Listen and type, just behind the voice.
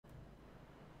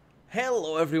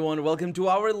Hello everyone, welcome to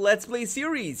our Let's Play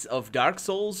series of Dark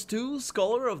Souls 2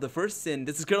 Scholar of the First Sin.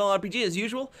 This is Colonel RPG as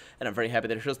usual, and I'm very happy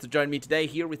that you're chose to join me today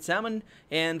here with Salmon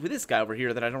and with this guy over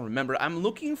here that I don't remember. I'm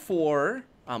looking for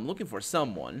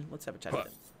someone. Let's have a chat with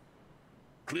him.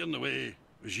 Clearing the way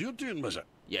was you doing, was it?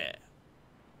 Yeah.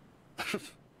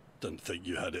 Didn't think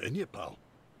you had it in you, pal.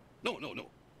 No.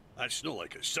 That's not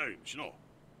like it sounds, you know.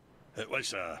 It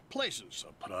was a pleasant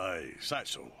surprise,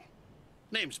 that's all.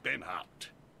 Name's Ben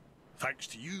Hart. Thanks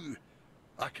to you,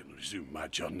 I can resume my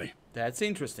journey. That's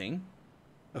interesting.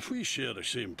 If we share the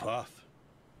same path,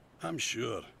 I'm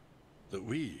sure that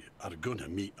we are gonna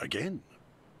meet again.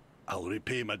 I'll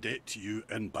repay my debt to you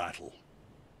in battle.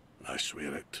 And I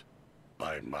swear it,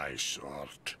 by my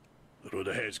sword. The road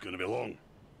ahead's gonna be long,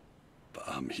 but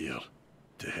I'm here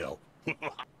to help.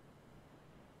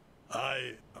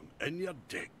 I am in your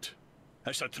debt.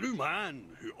 It's a true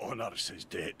man who honours his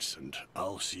debts, and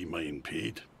I'll see mine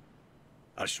paid.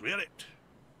 I swear it,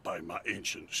 by my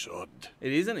ancient sword.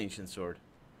 It is an ancient sword.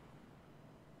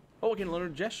 Oh, I can learn a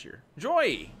gesture.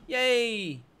 Joy!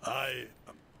 Yay! I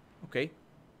am... Okay.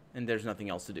 And there's nothing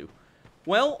else to do.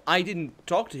 Well, I didn't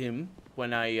talk to him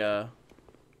when I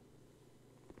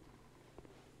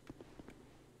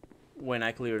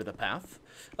cleared the path.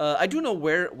 I do know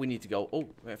where we need to go. Oh,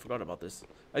 I forgot about this.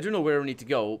 I do know where we need to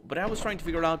go, but I was trying to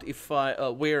figure out if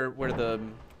where the...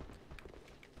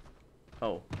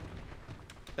 Oh.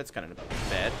 That's kind of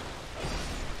bad.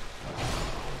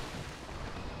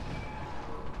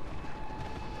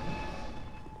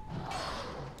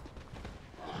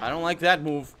 I don't like that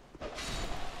move.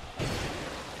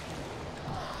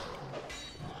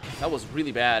 That was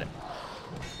really bad.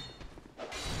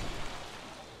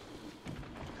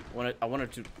 I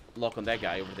wanted to lock on that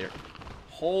guy over there.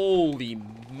 Holy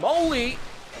moly!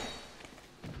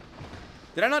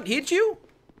 Did I not hit you?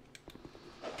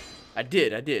 I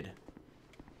did.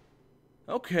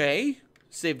 Okay.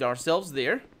 Saved ourselves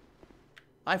there.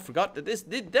 I forgot that this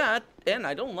did that, and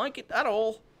I don't like it at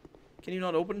all. Can you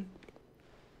not open?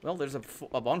 Well, there's a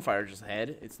bonfire just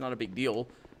ahead. It's not a big deal.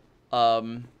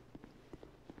 It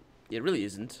really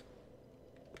isn't.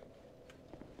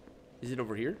 Is it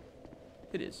over here?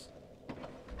 It is.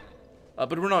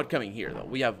 But we're not coming here, though.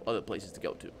 We have other places to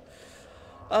go to.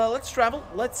 Let's travel.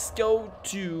 Let's go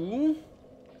to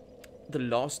the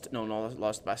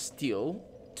Lost Bastille.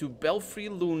 To Belfry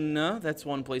Luna. That's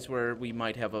one place where we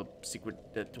might have a secret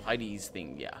to Heidi's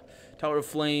thing. Yeah. Tower of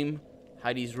Flame.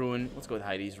 Heidi's Ruin. Let's go with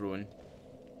Heidi's Ruin.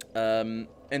 And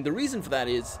the reason for that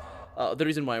is... the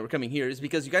reason why we're coming here is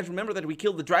because you guys remember that we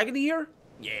killed the dragon here?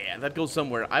 Yeah, that goes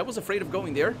somewhere. I was afraid of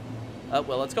going there.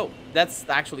 Well, let's go. That's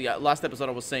actually... last episode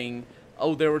I was saying...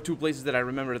 Oh, there were 2 places that I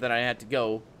remember that I had to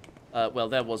go. Well,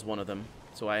 that was one of them.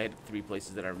 So I had 3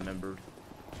 places that I remembered.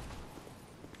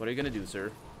 What are you gonna do,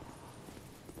 sir?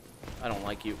 I don't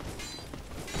like you.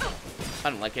 I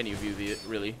don't like any of you,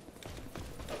 really.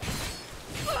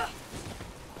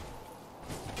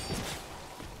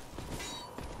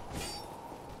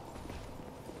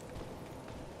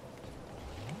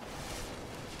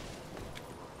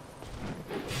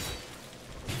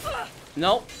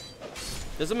 No.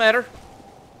 Doesn't matter.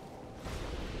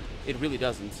 It really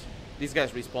doesn't. These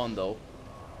guys respawn, though.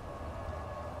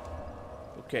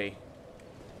 Okay.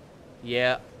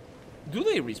 Yeah. Do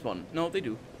they respawn? No, they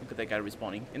do. Look at that guy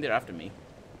respawning. And they're after me.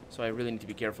 So I really need to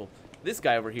be careful. This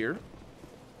guy over here.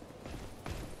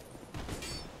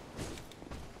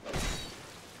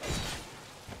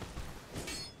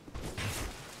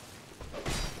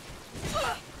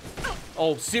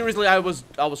 Oh, seriously, I was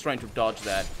trying to dodge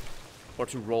that. Or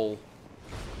to roll.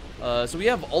 So we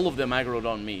have all of them aggroed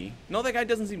on me. No, that guy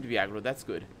doesn't seem to be aggroed. That's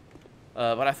good.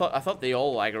 But I thought they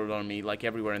all aggroed on me, like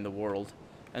everywhere in the world.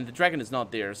 And the dragon is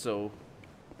not there, so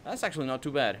that's actually not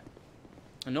too bad.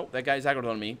 And nope, that guy's aggroed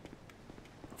on me.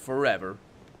 Forever.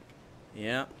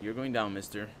 Yeah, you're going down,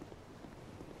 mister.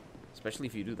 Especially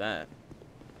if you do that.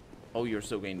 Oh, you're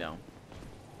so going down.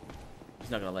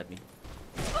 He's not gonna let me.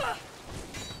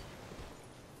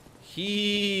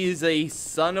 He's a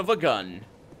son of a gun.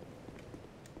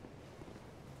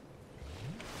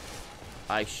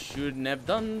 I shouldn't have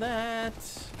done that.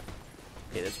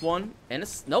 Okay, there's one. And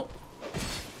it's... Nope.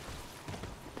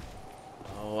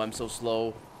 Oh, I'm so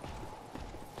slow.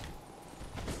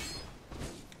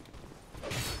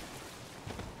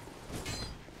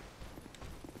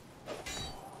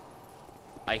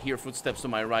 I hear footsteps to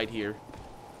my right here.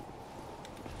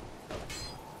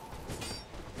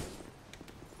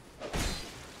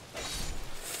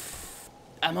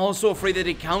 I'm also afraid that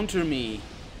they counter me.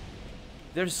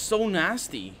 They're so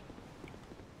nasty.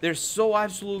 They're so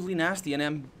absolutely nasty, and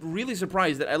I'm really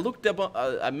surprised that I looked up,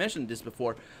 I mentioned this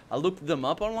before, I looked them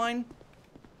up online,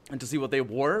 and to see what they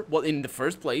were, well, in the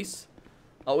first place.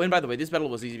 Oh, and by the way, this battle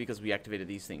was easy because we activated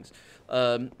these things.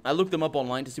 I looked them up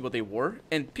online to see what they were,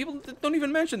 and people don't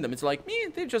even mention them. It's like,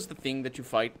 they're just a thing that you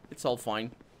fight. It's all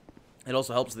fine. It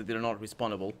also helps that they're not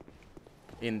respawnable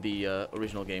in the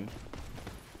original game.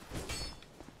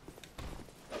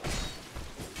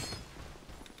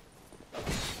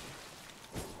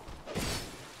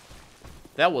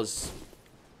 That was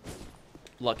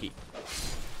lucky.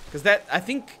 Because that, I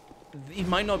think, it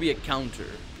might not be a counter.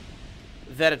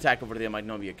 That attack over there might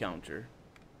not be a counter.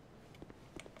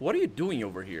 What are you doing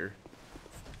over here?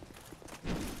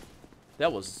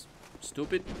 That was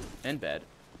stupid and bad.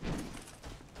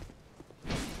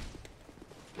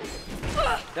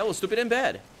 That was stupid and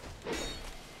bad.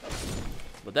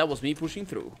 But that was me pushing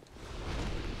through.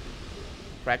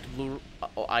 Cracked blue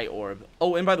eye orb.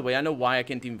 Oh, and by the way, I know why I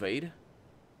can't invade.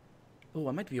 Oh,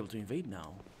 I might be able to invade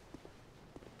now.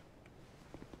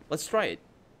 Let's try it.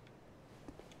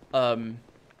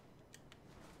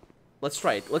 Let's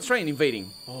try it. Let's try an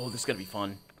invading. Oh, this is gonna be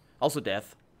fun. Also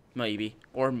death. Maybe.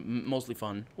 Or mostly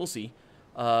fun. We'll see.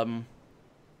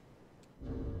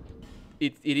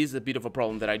 It is a bit of a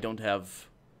problem that I don't have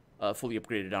fully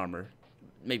upgraded armor.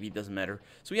 Maybe it doesn't matter.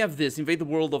 So we have this. Invade the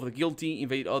world of the guilty.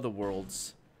 Invade other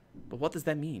worlds. But what does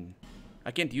that mean?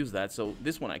 I can't use that, so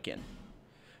this one I can.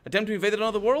 Attempt to invade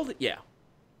another world? Yeah.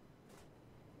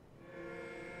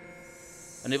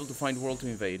 Unable to find world to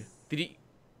invade. Did he...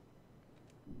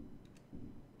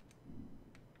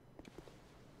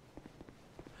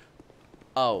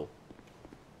 Oh.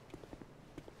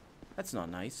 That's not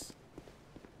nice.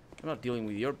 I'm not dealing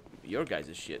with your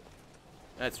guys' shit.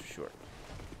 That's for sure.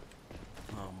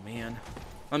 Oh, man.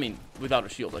 I mean, without a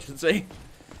shield, I should say.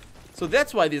 So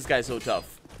that's why this guy's so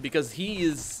tough. Because he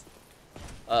is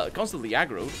constantly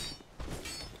aggroed.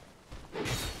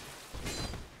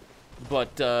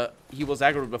 But he was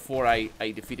aggroed before I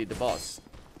defeated the boss.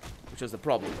 Which was the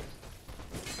problem.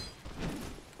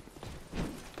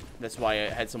 That's why I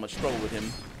had so much trouble with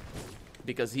him.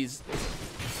 Because he's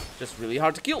just really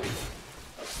hard to kill.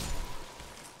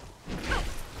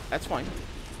 That's fine.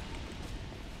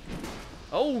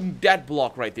 Oh, that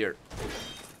block right there.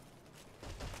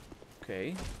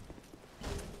 Okay.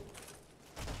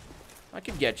 I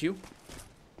can get you.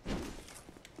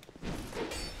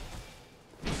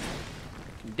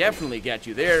 Can definitely get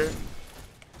you there.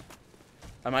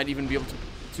 I might even be able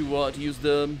to use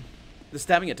the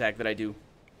stabbing attack that I do.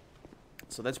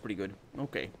 So that's pretty good.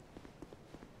 Okay.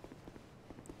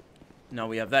 Now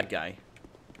we have that guy.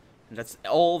 And that's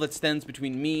all that stands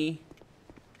between me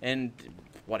and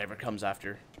whatever comes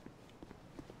after.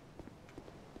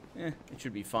 It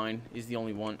should be fine. He's the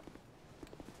only one.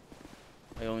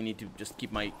 I only need to just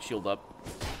keep my shield up.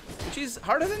 Which is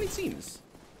harder than it seems.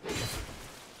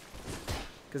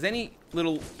 Because any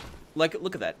little... Like,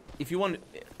 look at that. If you want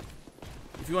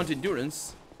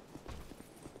endurance,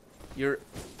 you're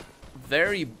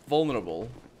very vulnerable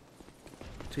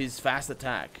to his fast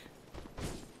attack.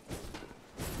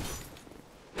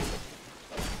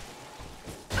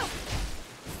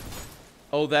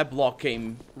 Oh, that block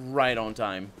came right on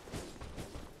time.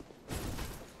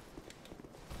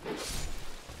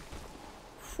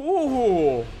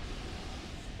 Ooh.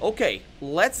 Okay,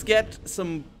 let's get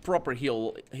some proper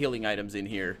healing items in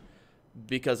here.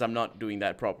 Because I'm not doing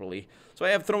that properly. So I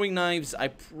have throwing knives. I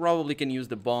probably can use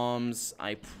the bombs.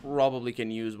 I probably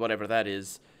can use whatever that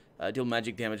is. Deal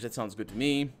magic damage. That sounds good to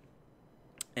me.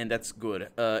 And that's good.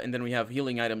 And then we have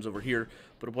healing items over here.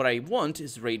 But what I want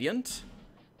is Radiant.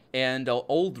 And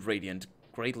Old Radiant.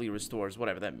 Greatly restores.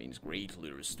 Whatever that means.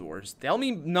 Greatly restores. Tell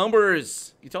me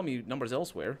numbers. You tell me numbers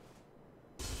elsewhere.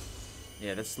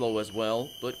 Yeah, that's slow as well.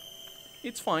 But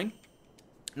it's fine.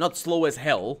 Not slow as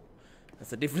hell.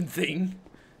 That's a different thing.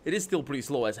 It is still pretty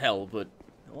slow as hell, but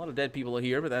a lot of dead people are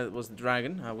here, but that was the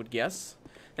dragon, I would guess.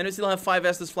 And we still have 5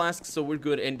 Estus flasks, so we're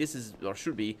good. And this is, or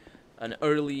should be, an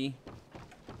early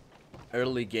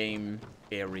game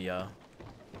area.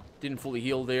 Didn't fully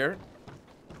heal there.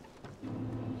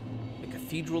 The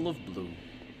Cathedral of Blue.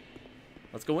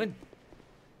 Let's go in.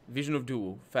 Vision of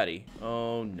Duo, fatty.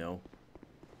 Oh no.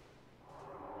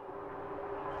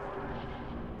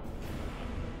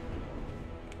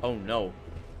 Oh no.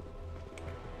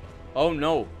 Oh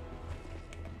no.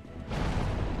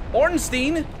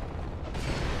 Ornstein?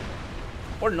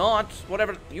 Or not.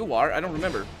 Whatever you are. I don't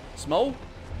remember. Smo?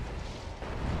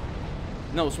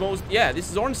 No, Smo's... Yeah, this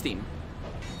is Ornstein.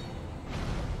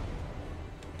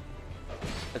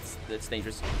 That's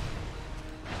dangerous.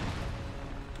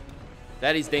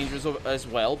 That is dangerous as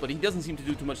well, but he doesn't seem to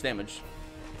do too much damage.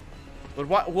 But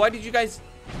why did you guys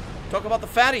talk about the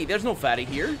fatty? There's no fatty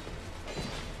here.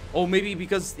 Oh, maybe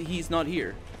because he's not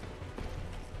here.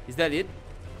 Is that it?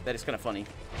 That is kind of funny.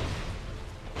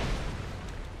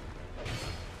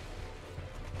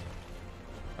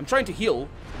 I'm trying to heal.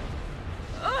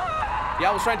 Yeah,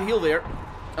 I was trying to heal there.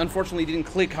 Unfortunately, it didn't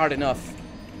click hard enough.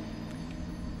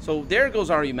 So there goes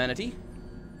our humanity.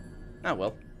 Ah,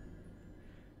 well.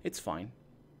 It's fine.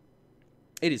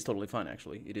 It is totally fine,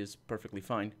 actually. It is perfectly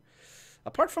fine.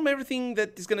 Apart from everything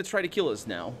that is going to try to kill us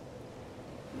now.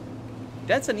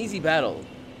 That's an easy battle.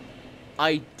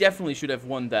 I definitely should have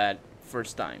won that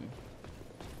first time.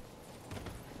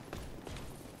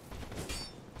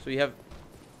 So you have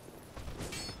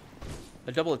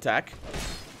a double attack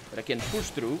that I can push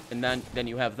through, and then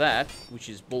you have that, which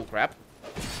is bullcrap.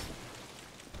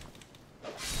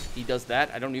 He does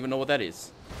that. I don't even know what that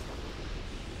is.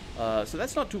 So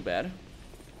that's not too bad.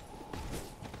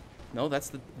 No, that's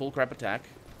the bullcrap attack.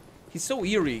 He's so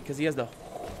eerie because he has the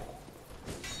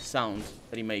sound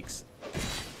that he makes.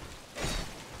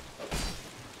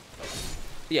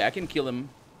 Yeah, I can kill him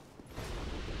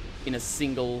in a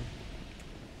single...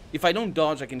 If I don't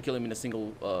dodge, I can kill him in a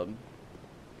single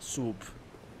swoop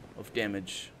of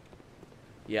damage.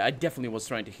 Yeah, I definitely was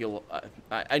trying to heal.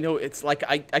 I know it's like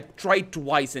I tried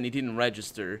twice and it didn't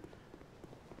register.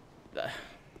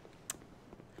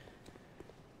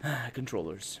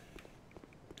 Controllers.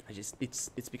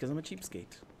 It's because I'm a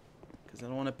cheapskate. Because I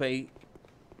don't want to pay...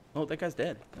 Oh, that guy's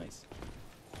dead. Nice.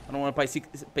 I don't want to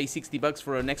pay $60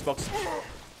 for an Xbox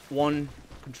One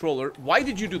controller. Why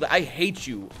did you do that? I hate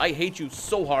you. I hate you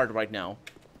so hard right now.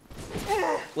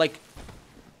 Like,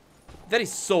 that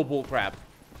is so bullcrap.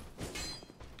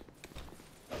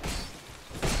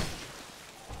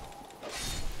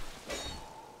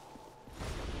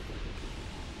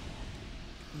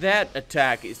 That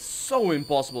attack is so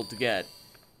impossible to get.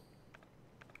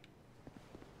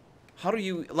 How do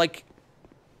you, like,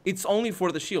 it's only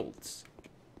for the shields.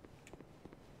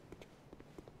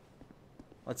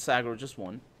 Let's aggro just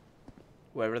one.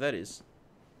 Whoever that is.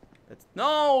 That's,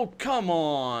 no, come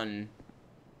on.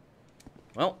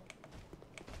 Well.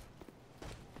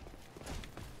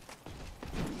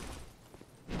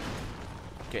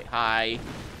 Okay, hi.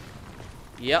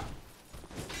 Yep.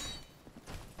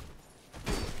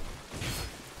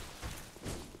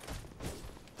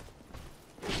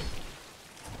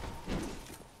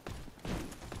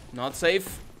 Not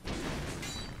safe.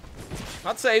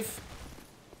 Not safe.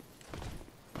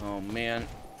 Oh, man.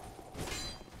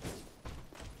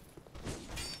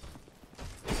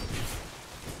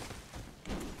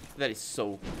 That is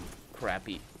so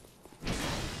crappy.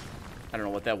 I don't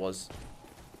know what that was.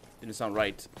 Didn't sound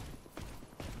right.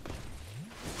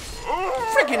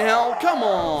 Freaking hell, come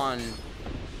on!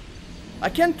 I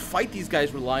can't fight these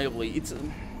guys reliably. It's...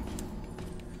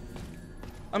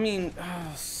 I mean,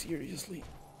 seriously.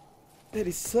 That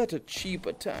is such a cheap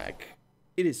attack.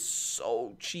 It is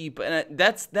so cheap, and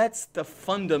that's the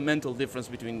fundamental difference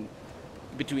between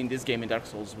this game and Dark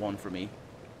Souls 1 for me.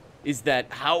 Is that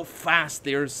how fast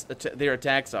their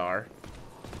attacks are.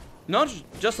 Not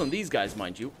just on these guys,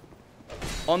 mind you.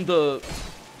 On the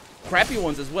crappy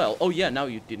ones as well. Oh yeah, now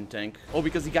you didn't tank. Oh,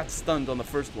 because he got stunned on the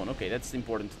first one. Okay, that's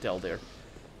important to tell there.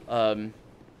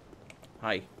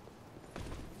 Hi.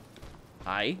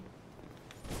 Hi.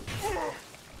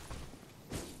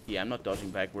 Yeah, I'm not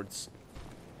dodging backwards.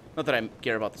 Not that I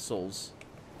care about the souls.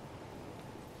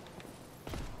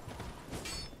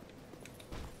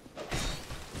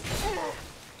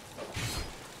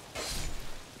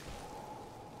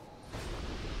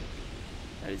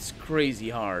 That is crazy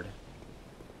hard.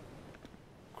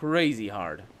 Crazy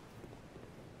hard.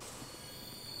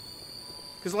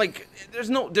 Cause like there's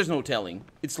no telling.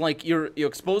 It's like you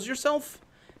expose yourself,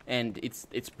 and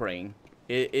it's praying.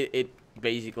 It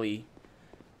basically.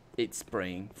 It's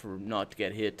praying for not to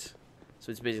get hit. So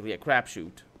it's basically a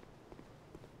crapshoot.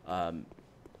 I'm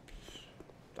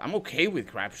okay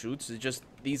with crapshoots. It's just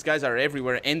these guys are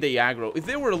everywhere and they aggro. If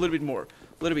they were a little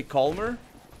bit calmer,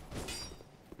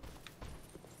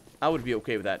 I would be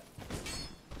okay with that.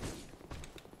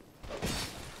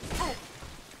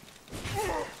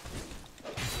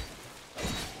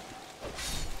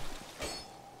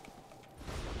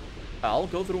 I'll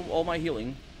go through all my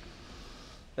healing.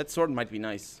 That sword might be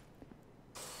nice.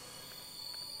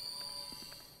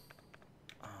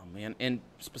 Oh, man. And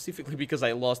specifically because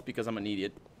I lost because I'm an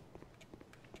idiot.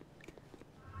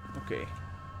 Okay.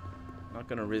 Not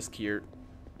gonna risk here.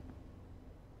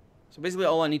 So basically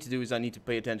all I need to do is I need to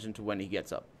pay attention to when he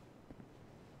gets up.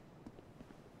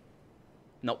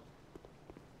 Nope.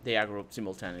 They aggro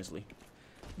simultaneously.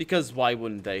 Because why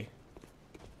wouldn't they?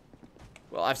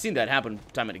 Well, I've seen that happen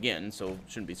time and again, so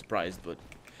shouldn't be surprised, but...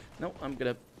 No, I'm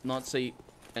gonna not say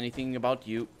anything about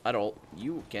you at all.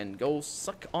 You can go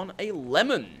suck on a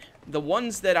lemon. The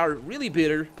ones that are really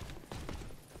bitter.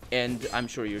 And I'm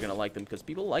sure you're gonna like them, because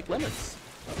people like lemons.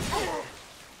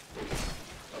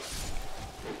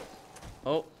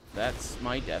 Oh, that's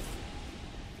my death.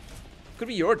 Could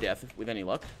be your death, with any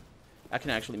luck. I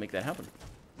can actually make that happen.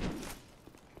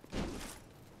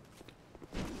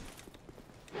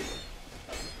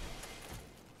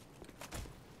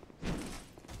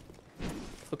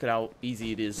 Look at how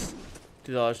easy it is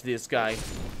to dodge this guy.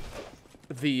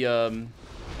 The,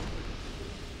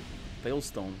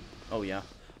 Veilstone. Oh, yeah.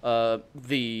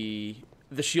 The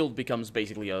shield becomes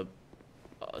basically a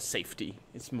safety.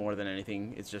 It's more than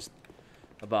anything. It's just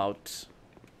about...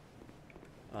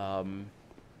 Wait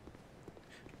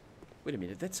a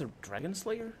minute, that's a Dragon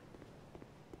Slayer?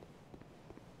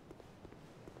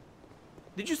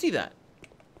 Did you see that?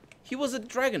 He was a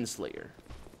Dragon Slayer.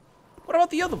 What about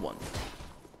the other one?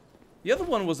 The other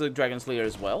one was a Dragon Slayer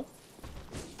as well.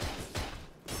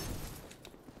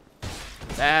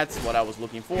 That's what I was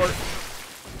looking for.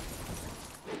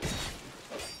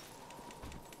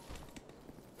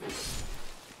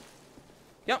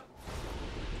 Yep.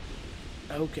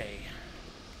 Okay.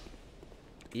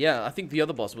 Yeah, I think the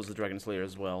other boss was the Dragon Slayer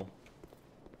as well.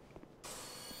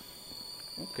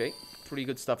 Okay, pretty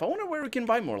good stuff. I wonder where we can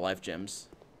buy more life gems.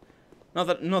 Not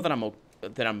that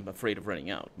I'm afraid of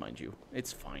running out, mind you.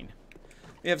 It's fine.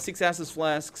 We have 6 Asses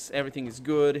Flasks. Everything is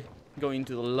good. Going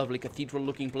to the lovely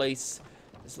cathedral-looking place.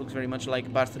 This looks very much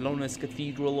like Barcelona's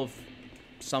cathedral of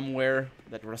somewhere.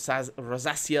 That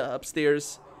Rosacia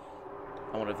upstairs.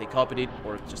 I wonder if they copied it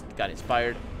or just got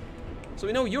inspired. So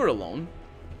we know you're alone.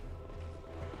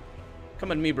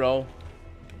 Come at me, bro.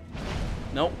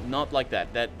 Nope, not like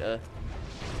that. That,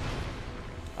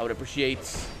 I would appreciate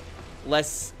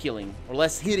less killing, or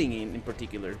less hitting in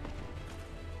particular.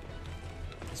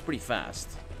 It's pretty fast.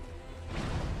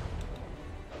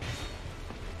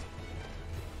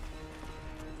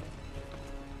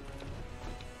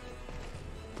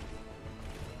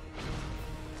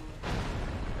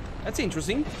 That's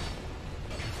interesting.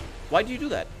 Why'd you do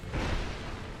that?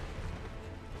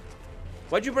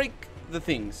 Why'd you break the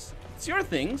things? It's your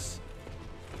things.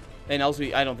 And also,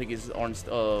 I don't think it's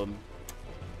Ornstein?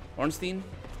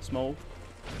 Smo?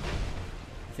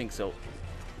 I think so.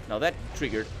 Now that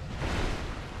triggered.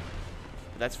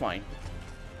 That's fine.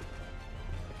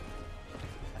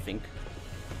 I think.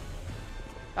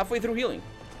 Halfway through healing.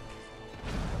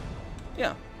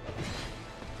 Yeah.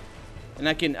 And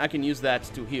I can use that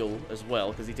to heal as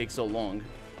well, because he takes so long.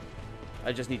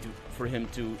 I just need for him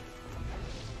to...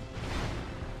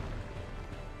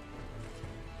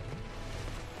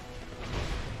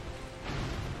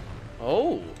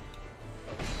 Oh!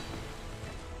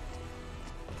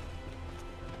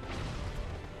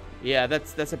 Yeah,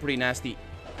 that's a pretty nasty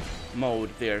mode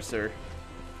there, sir.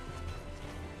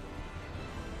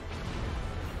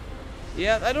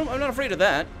 Yeah, I'm not afraid of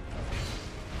that.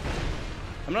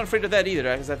 I'm not afraid of that either,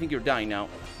 because I think you're dying now.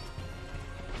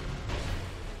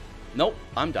 Nope,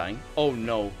 I'm dying. Oh,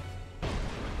 no.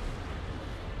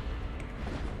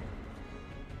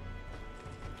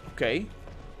 Okay.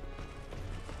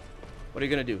 What are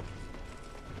you gonna do?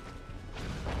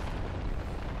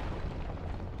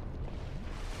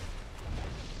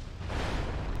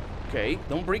 Okay,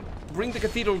 don't bring the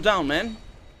cathedral down, man.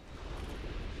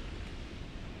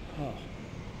 Oh.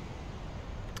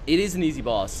 It is an easy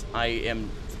boss. I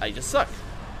just suck.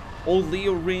 Old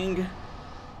Leo Ring.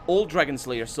 Old Dragon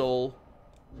Slayer Soul.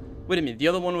 Wait a minute, the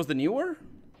other one was the newer?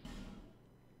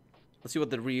 Let's see what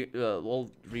the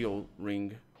old Rio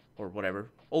Ring, or whatever.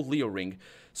 Old Leo Ring.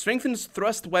 Strengthens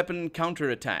thrust weapon counter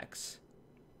attacks.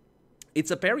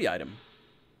 It's a parry item.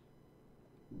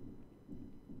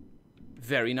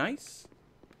 Very nice.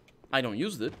 I don't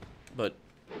use it, but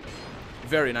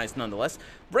very nice nonetheless.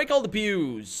 Break all the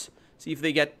pews. See if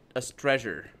they get us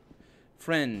treasure.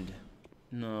 Friend.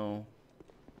 No.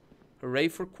 Hooray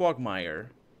for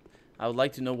Quagmire. I would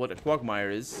like to know what a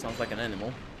Quagmire is. Sounds like an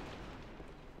animal.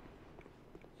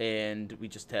 And we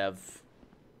just have...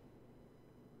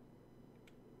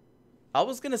 I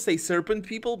was gonna say serpent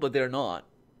people, but they're not.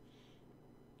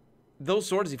 Those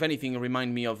swords, if anything,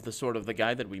 remind me of the sword of the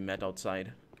guy that we met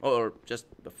outside. Or just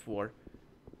before.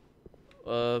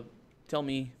 Tell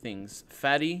me things.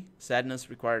 Fatty, sadness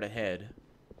required a head.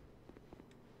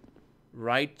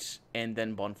 Right, and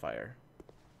then bonfire.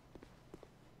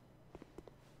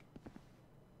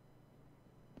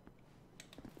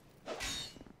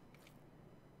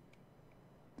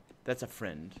 That's a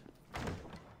friend.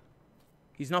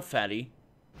 He's not fatty.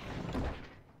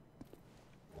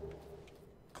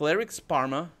 Cleric's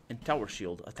Parma and Tower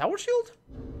Shield. A Tower Shield?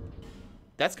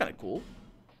 That's kind of cool.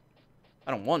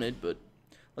 I don't want it, but...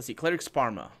 Let's see. Cleric's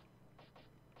Parma.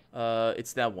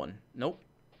 It's that one. Nope.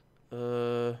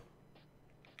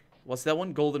 What's that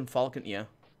one? Golden Falcon? Yeah.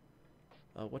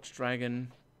 Watch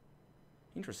Dragon.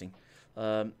 Interesting.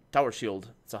 Tower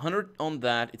Shield. It's 100 on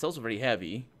that. It's also very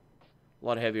heavy. A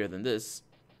lot heavier than this.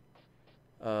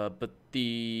 But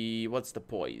the... What's the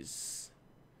poise?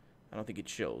 I don't think it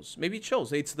shows. Maybe it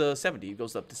shows. It's the 70. It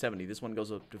goes up to 70. This one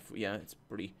goes up to... Yeah, it's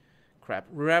pretty crap.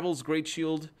 Rebel's Great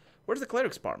Shield. Where's the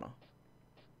Cleric's Parma?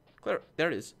 There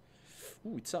it is.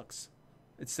 Ooh, it sucks.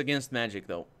 It's against magic,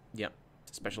 though. Yeah,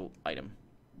 it's a special item.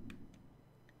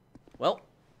 Well.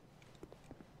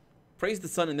 Praise the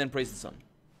sun and then praise the sun.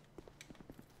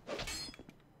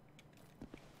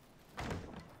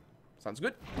 Sounds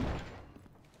good.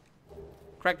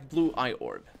 Cracked blue eye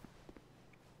orb.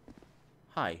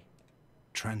 Hi.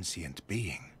 Transient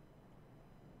being.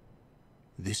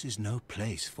 This is no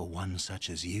place for one such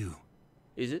as you.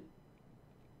 Is it?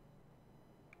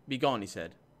 Be gone, he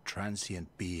said.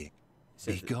 Transient being.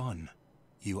 Be gone.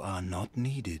 You are not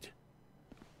needed.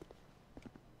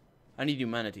 I need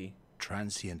humanity.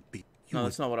 Transient being. No,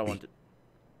 that's not what I wanted.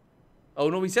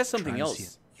 Oh, no, he says something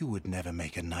else. You would never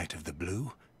make a knight of the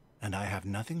blue, and I have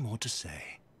nothing more to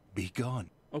say. Be gone.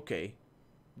 Okay.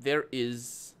 There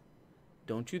is...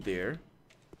 Don't you dare.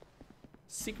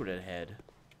 Secret ahead.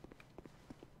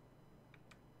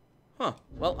 Huh.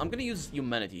 Well, I'm gonna use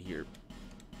humanity here.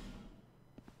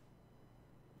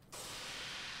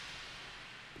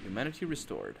 Humanity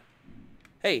restored.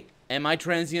 Hey, am I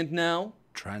transient now?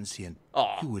 Transient.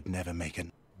 Oh. You would never make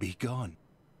an... Be gone.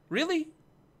 Really?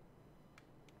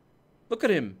 Look at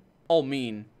him. All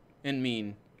mean and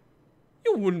mean.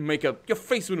 You wouldn't make a... Your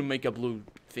face wouldn't make a blue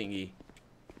thingy.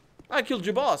 I killed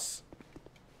your boss.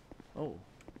 Oh.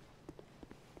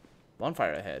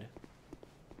 Bonfire ahead.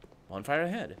 Bonfire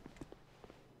ahead.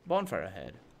 Bonfire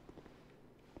ahead.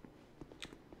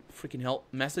 Freaking hell.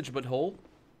 Message but hole?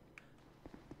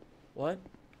 What?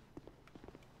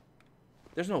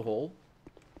 There's no hole.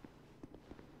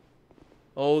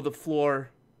 Oh, the floor.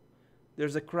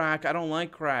 There's a crack. I don't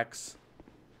like cracks.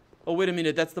 Oh, wait a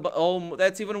minute. That's the... Oh,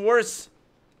 that's even worse.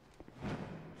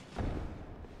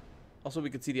 Also,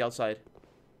 we could see the outside.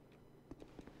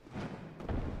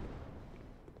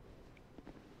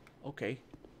 Okay.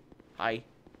 Hi.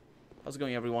 How's it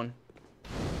going, everyone?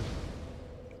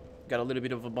 Got a little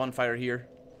bit of a bonfire here.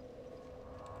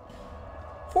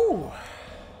 Whew.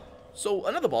 So,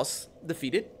 another boss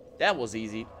defeated. That was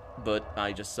easy, but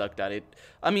I just sucked at it.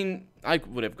 I mean, I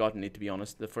would have gotten it, to be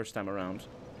honest, the first time around.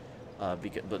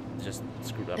 But just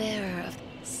screwed up. Bearer of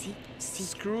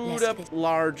Screwed up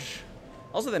large.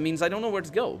 Also, that means I don't know where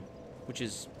to go, which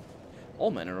is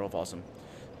all manner of awesome.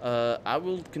 I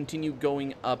will continue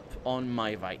going up on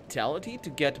my vitality to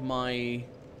get my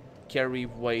carry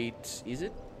weight. Is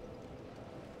it?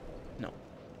 No.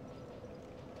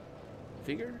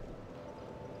 Figure?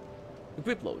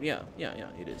 Equip load. Yeah,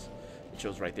 it is. It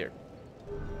shows right there.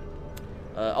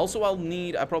 Also,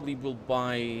 I probably will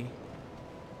buy...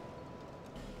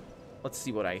 Let's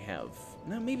see what I have.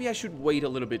 Now, maybe I should wait a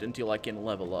little bit until I can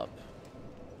level up.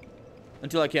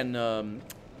 Until I can,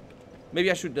 maybe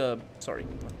I should, sorry,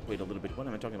 wait a little bit. What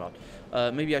am I talking about?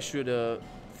 Maybe I should,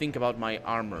 think about my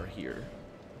armor here.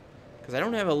 Because I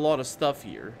don't have a lot of stuff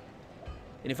here.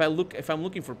 And if I'm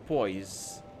looking for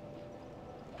poise,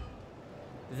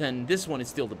 then this one is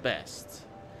still the best.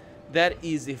 That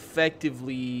is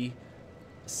effectively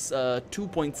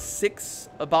 2.6,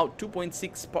 about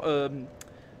 2.6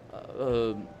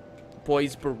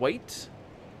 poise per weight,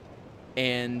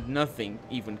 and nothing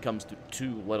even comes to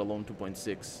 2, let alone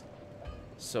 2.6.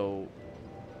 So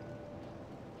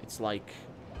it's like,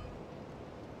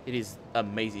 it is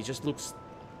amazing. It just looks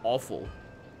awful.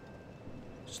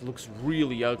 Just looks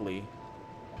really ugly.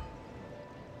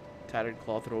 Tattered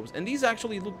cloth robes, and these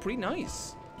actually look pretty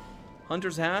nice.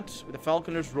 Hunter's hat with a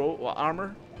falconer's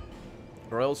armor,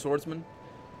 royal swordsman.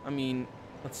 I mean,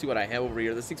 let's see what I have over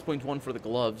here. The 6.1 for the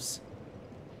gloves.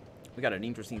 We got an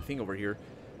interesting thing over here.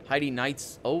 Heidi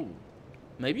Knight's... Oh,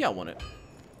 maybe I want it.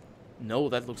 No,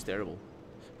 that looks terrible.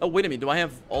 Oh, wait a minute. Do I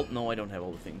have all... No, I don't have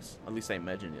all the things. At least I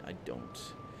imagine it. I don't.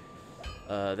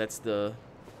 That's the...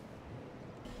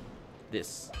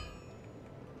 This.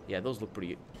 Yeah, those look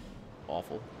pretty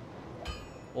awful.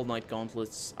 All Night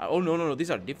Gauntlets. Oh, no.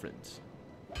 These are different.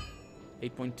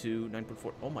 8.2,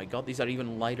 9.4. Oh my god, these are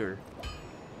even lighter.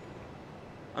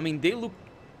 I mean, they look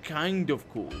kind of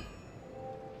cool.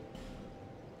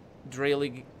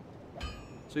 Drailig.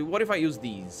 So what if I use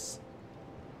these?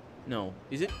 No.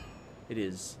 Is it? It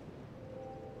is.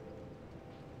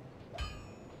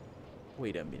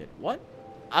 Wait a minute. What?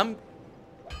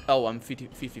 Oh, I'm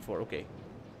 54. Okay.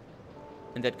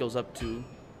 And that goes up to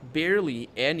barely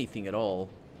anything at all.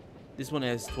 This one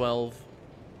has 12.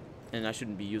 And I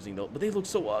shouldn't be using those. But they look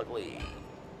so ugly.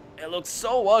 It looks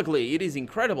so ugly. It is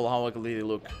incredible how ugly they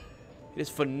look. It is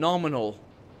phenomenal.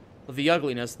 The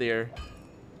ugliness there.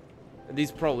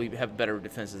 These probably have better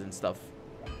defenses and stuff.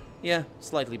 Yeah,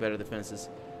 slightly better defenses.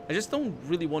 I just don't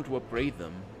really want to upgrade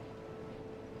them.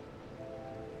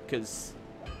 Because...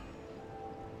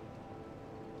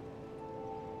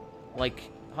 like,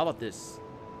 how about this?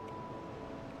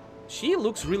 She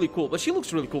looks really cool. But she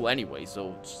looks really cool anyway,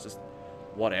 so it's just...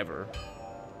 whatever.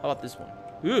 How about this one?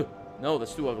 Ugh! No,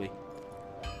 that's too ugly.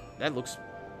 That looks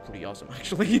pretty awesome,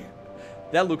 actually.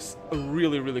 That looks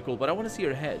really, really cool. But I want to see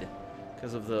her head.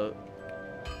 Because of the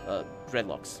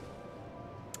dreadlocks.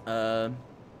 Yeah,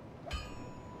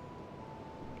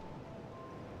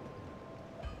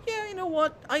 you know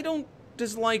what? I don't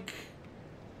dislike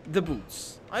the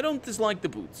boots. I don't dislike the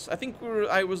boots. I think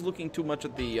I was looking too much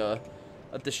at the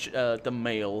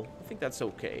mail. I think that's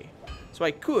okay. So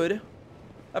I could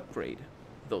upgrade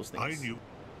those things. I knew.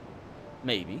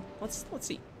 Maybe. Let's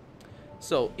see.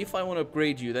 So, if I want to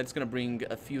upgrade you, that's going to bring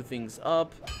a few things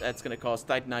up. That's going to cost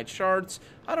Titanite shards.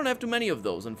 I don't have too many of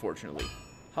those, unfortunately.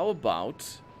 How about...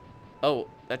 oh,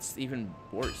 that's even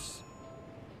worse.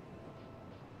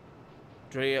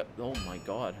 Drea... oh my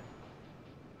god.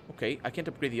 Okay, I can't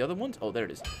upgrade the other ones? Oh, there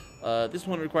it is. This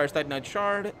one requires Titanite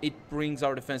shard. It brings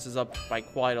our defenses up by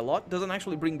quite a lot. Doesn't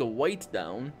actually bring the weight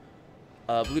down.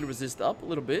 Bleed resist up a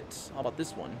little bit. How about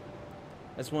this one?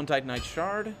 That's one Titanite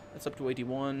shard. That's up to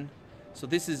 81. So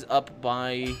this is up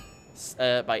by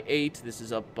 8. This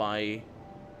is up by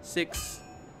 6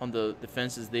 on the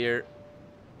defenses there.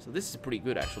 So this is pretty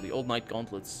good, actually. Old Knight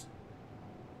gauntlets.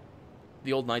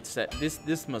 The Old Knight set.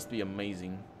 This must be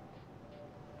amazing.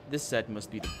 This set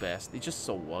must be the best. It's just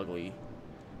so ugly.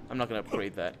 I'm not gonna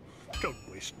upgrade that. Don't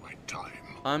waste my time.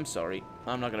 I'm sorry.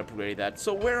 I'm not gonna upgrade that.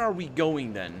 So where are we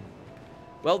going then?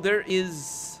 Well, there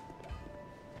is...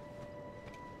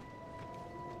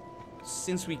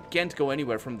 since we can't go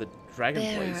anywhere from the dragon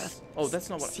place... oh, that's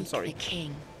not what... I'm sorry. The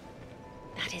king.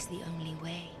 That is the only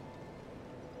way.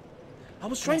 I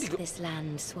was trying to go... this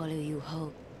land swallow you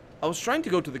whole. I was trying to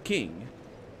go to the king.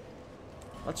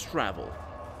 Let's travel.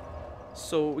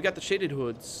 So, we got the shaded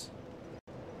hoods.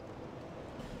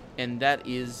 And that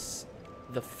is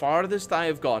the farthest I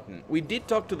have gotten. We did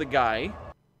talk to the guy.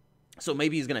 So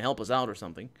maybe he's going to help us out or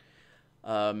something.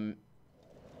 And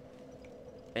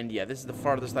yeah, this is the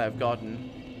farthest I have gotten.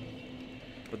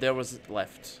 But there was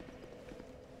left.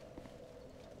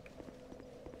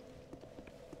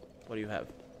 What do you have?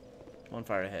 One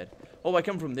fire ahead. Oh, I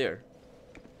come from there.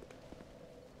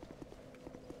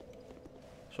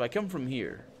 So I come from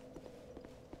here.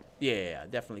 Yeah,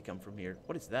 definitely come from here.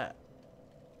 What is that?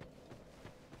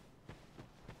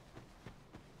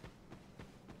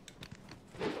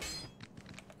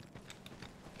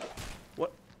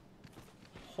 What?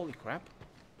 Holy crap.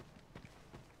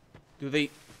 Do they...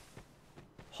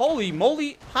 holy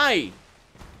moly! Hi!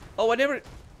 Oh, I never...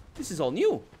 this is all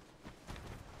new.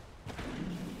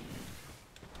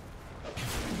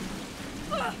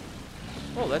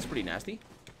 Oh, that's pretty nasty.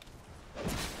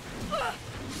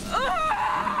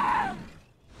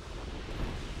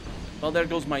 Well, there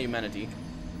goes my humanity.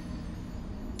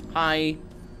 Hi.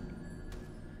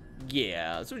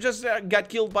 Yeah, so we just got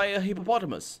killed by a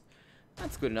hippopotamus.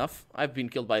 That's good enough. I've been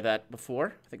killed by that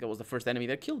before. I think that was the first enemy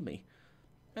that killed me.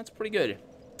 That's pretty good.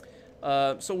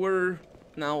 So we're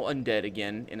now undead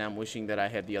again, and I'm wishing that I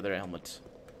had the other helmet.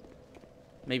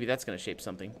 Maybe that's gonna shape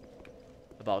something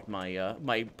about my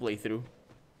my playthrough.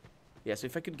 Yeah, so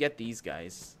if I could get these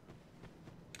guys.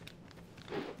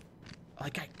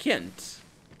 Like, I can't.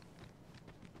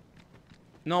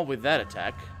 Not with that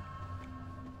attack.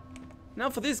 Now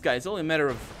for this guy, it's only a matter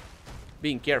of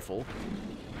being careful.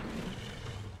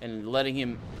 And letting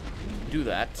him do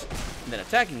that. And then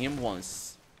attacking him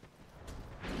once.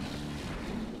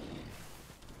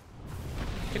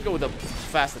 Can go with a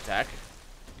fast attack.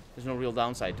 There's no real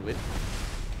downside to it.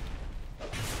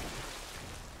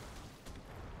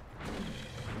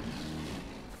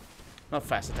 Not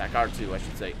fast attack, R2 I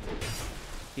should say.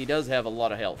 He does have a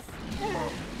lot of health.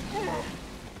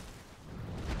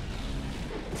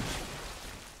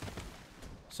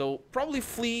 So probably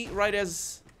flee right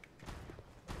as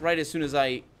soon as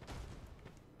I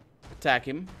attack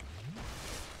him.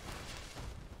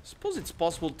 Suppose it's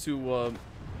possible to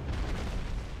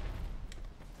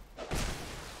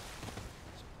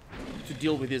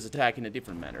deal with his attack in a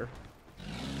different manner.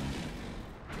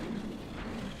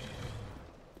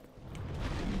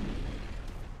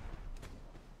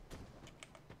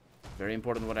 Very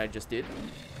important what I just did.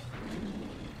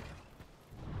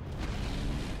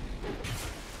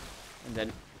 And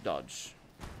then dodge.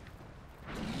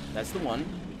 That's the one.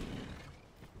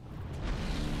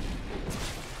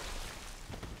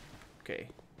 Okay.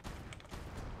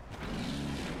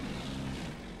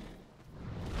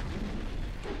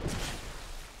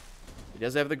 He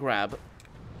does have the grab.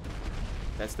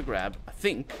 That's the grab, I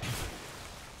think.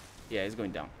 Yeah, he's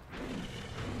going down.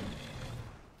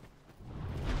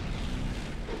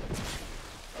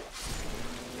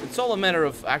 It's all a matter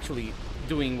of actually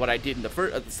doing what I did in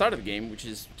the at the start of the game, which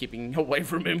is keeping away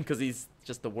from him because he's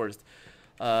just the worst.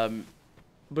 But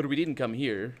we didn't come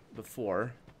here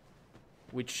before,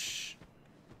 which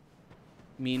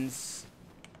means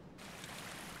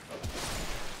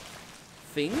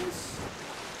things.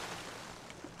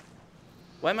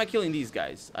 Why am I killing these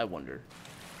guys? I wonder.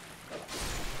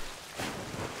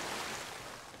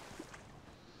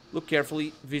 Look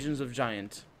carefully. Visions of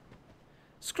giant.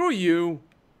 Screw you.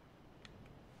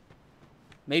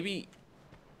 Maybe.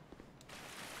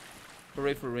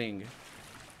 Hooray for ring.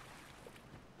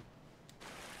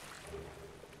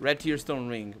 Red tearstone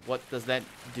ring. What does that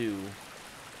do?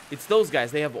 It's those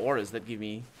guys. They have auras that give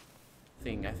me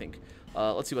thing, I think.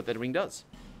 Let's see what that ring does.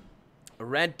 A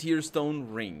red tearstone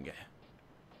ring.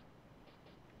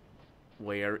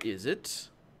 Where is it?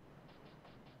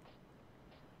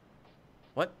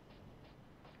 What?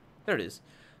 There it is.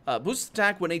 Boosts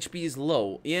attack when HP is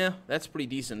low. Yeah, that's pretty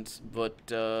decent, but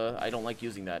I don't like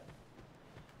using that.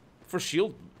 For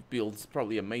shield builds,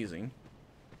 probably amazing.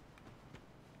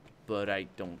 But I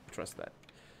don't trust that.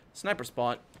 Sniper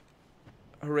spot.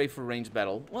 Hooray for ranged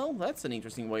battle. Well, that's an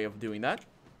interesting way of doing that.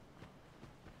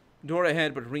 Door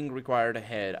ahead, but ring required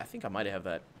ahead. I think I might have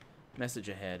that message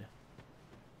ahead.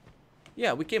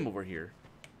 Yeah, we came over here.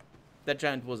 That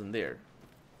giant wasn't there.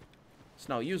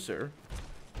 So now you, sir,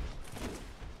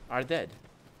 are dead.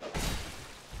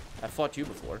 I fought you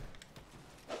before.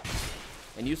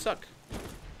 And you suck.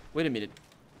 Wait a minute.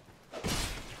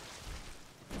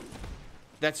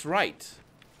 That's right.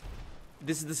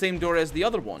 This is the same door as the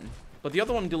other one. But the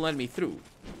other one didn't let me through.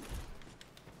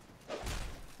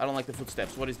 I don't like the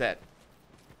footsteps. What is that?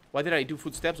 Why did I do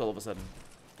footsteps all of a sudden?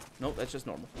 No, that's just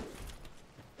normal.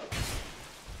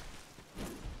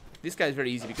 This guy is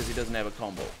very easy because he doesn't have a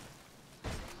combo.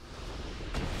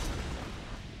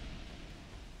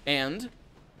 And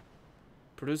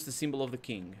produce the symbol of the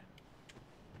king.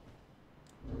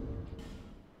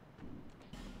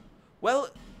 Well,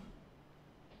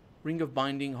 ring of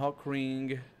binding, hawk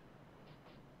ring,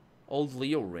 old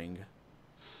Leo ring.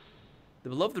 The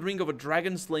beloved ring of a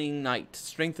dragon-slaying knight.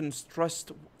 Strengthens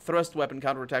thrust weapon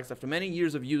counterattacks. After many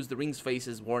years of use, the ring's face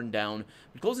is worn down.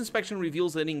 But close inspection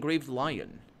reveals an engraved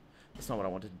lion. That's not what I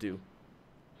wanted to do.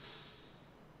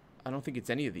 I don't think it's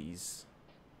any of these.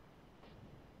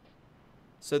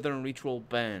 Southern Ritual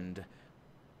Band.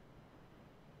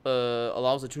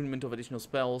 Allows attunement of additional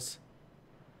spells.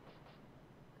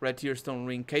 Red Tearstone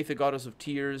Ring. Kaitha, Goddess of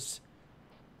Tears.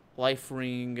 Life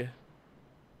Ring.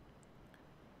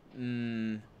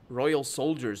 Royal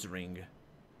Soldier's Ring.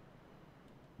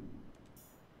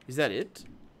 Is that it?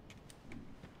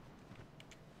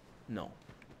 No.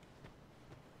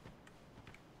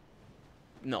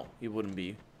 No, it wouldn't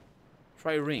be.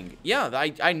 Try ring. Yeah,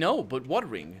 I know, but what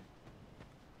ring?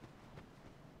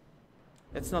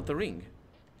 That's not the ring.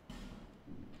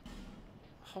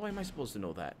 How am I supposed to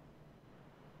know that?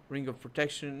 Ring of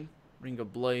Protection. Ring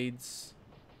of Blades.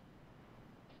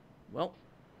 Well,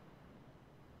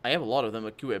 I have a lot of them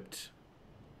equipped.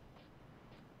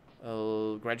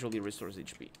 Gradually restores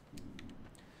HP.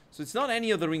 So it's not any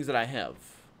of the rings that I have.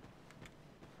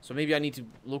 So maybe I need to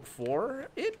look for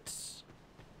it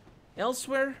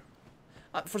elsewhere.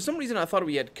 For some reason I thought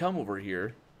we had come over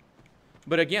here.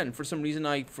 But again, for some reason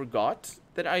I forgot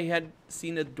that I had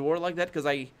seen a door like that. Because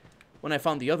when I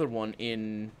found the other one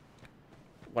in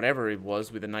whatever it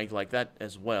was with a knight like that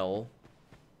as well.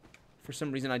 For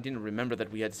some reason I didn't remember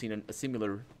that we had seen a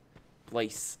similar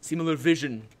place, similar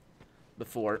vision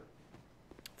before.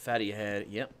 Fatty head,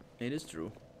 yep, it is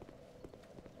true.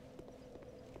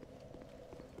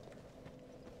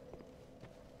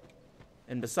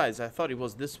 And besides, I thought it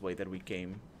was this way that we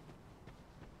came.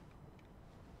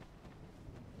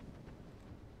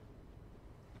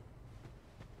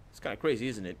 It's kind of crazy,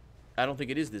 isn't it? I don't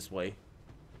think it is this way.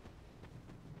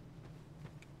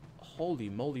 Holy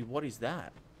moly, what is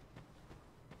that?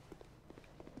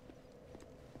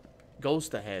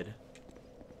 Ghost ahead.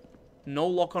 No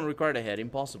lock-on required ahead.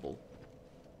 Impossible.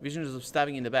 Visions of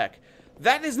stabbing in the back.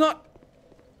 That is not...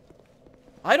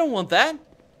 I don't want that.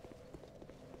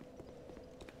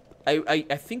 I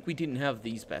think we didn't have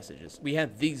these passages. We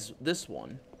had this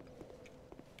one.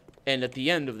 And at the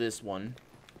end of this one,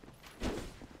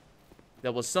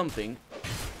 there was something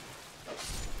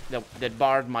that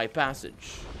barred my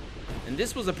passage. And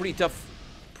this was a pretty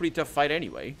tough fight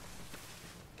anyway.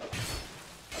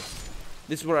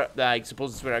 This is where I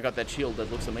suppose it's where I got that shield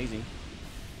that looks amazing.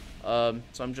 So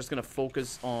I'm just gonna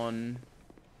focus on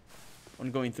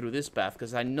going through this path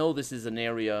because I know this is an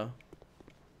area.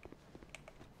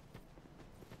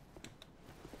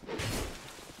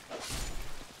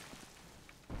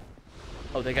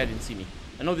 Oh, that guy didn't see me.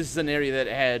 I know this is an area that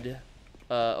had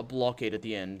a blockade at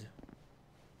the end.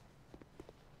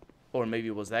 Or maybe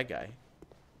it was that guy.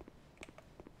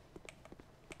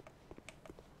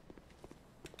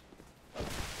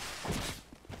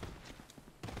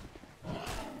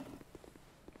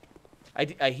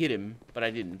 I hit him, but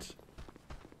I didn't.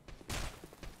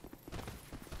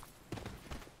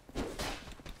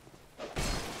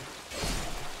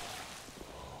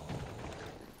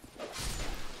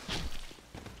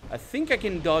 I think I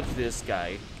can dodge this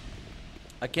guy.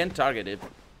 I can't target it.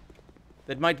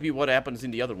 That might be what happens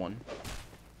in the other one.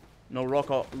 No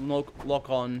lock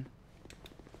on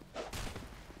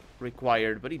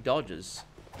required, but he dodges.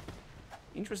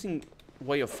 Interesting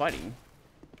way of fighting.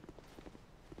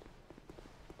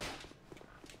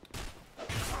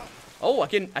 Oh, I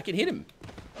can hit him.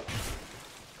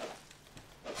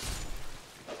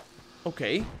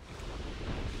 Okay.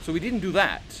 So we didn't do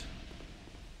that.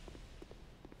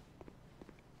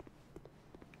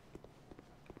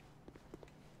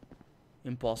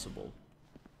 Impossible.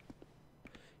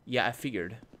 Yeah, I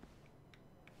figured.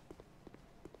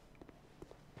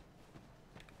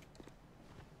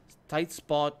 Tight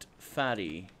spot,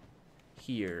 fatty.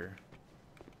 Here.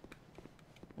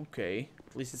 Okay.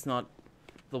 At least it's not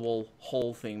the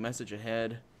whole thing. Message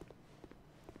ahead.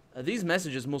 These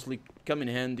messages mostly come in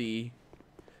handy.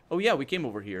 Oh yeah, we came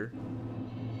over here.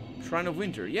 Shrine of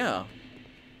Winter, yeah.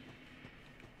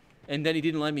 And then he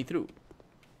didn't let me through.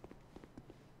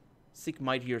 Seek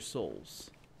mightier souls.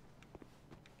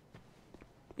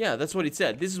 Yeah, that's what it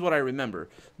said. This is what I remember.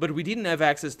 But we didn't have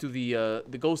access to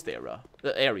the ghost area.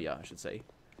 The area, I should say.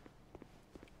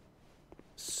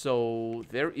 So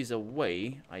there is a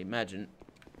way, I imagine.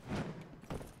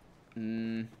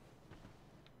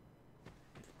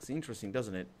 It's interesting,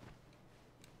 doesn't it?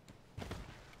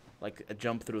 Like a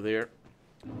jump through there.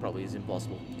 Probably is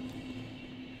impossible.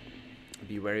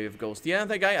 Be wary of ghosts. Yeah,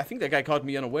 that guy. I think that guy caught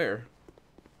me unaware.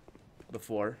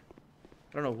 Before.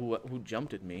 I don't know who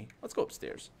jumped at me. Let's go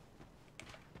upstairs.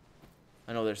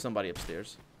 I know there's somebody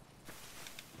upstairs.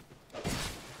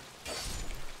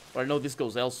 But I know this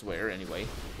goes elsewhere anyway.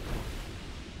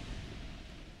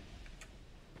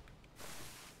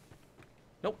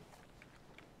 Nope.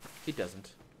 It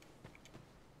doesn't.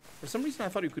 For some reason I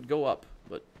thought you could go up,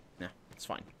 but nah, it's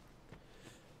fine.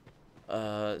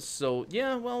 So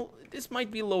yeah, well, this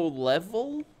might be low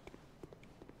level.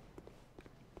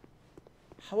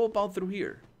 How about through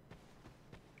here?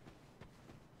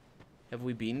 Have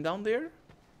we been down there?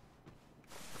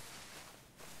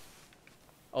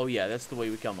 Oh yeah, that's the way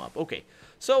we come up. Okay.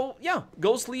 So, yeah,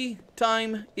 ghostly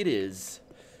time it is.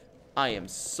 I am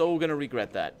so gonna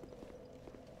regret that.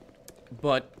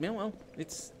 But, yeah, well,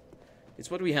 it's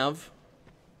what we have.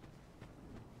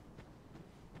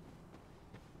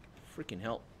 Freaking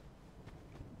hell.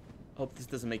 Hope this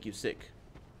doesn't make you sick.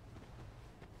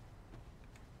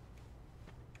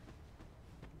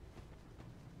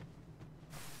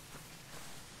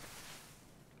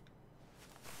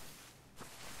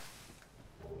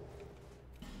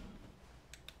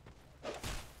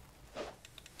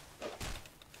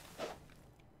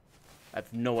 I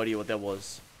have no idea what that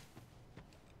was.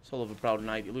 Soul of a Proud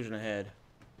Knight, illusion ahead.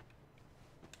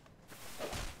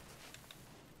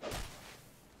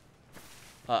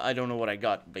 I don't know what I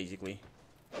got, basically.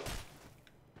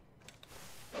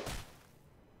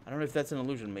 I don't know if that's an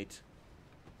illusion, mate.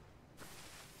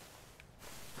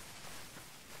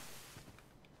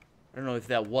 I don't know if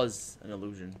that was an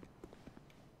illusion.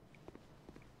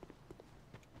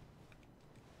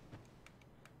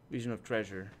 Vision of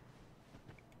treasure.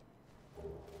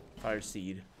 Fire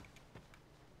seed.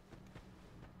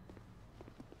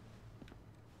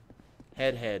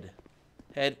 Head.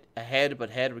 Head, a head,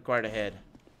 but head required a head.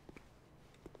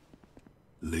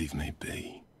 Leave me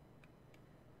be.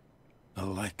 I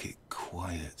like it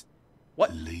quiet.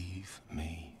 What? Leave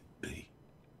me be.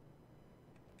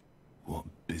 What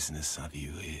business have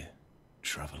you here,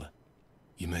 traveller?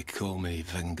 You may call me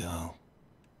Vengal,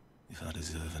 if I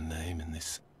deserve a name in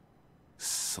this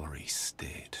sorry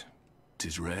state.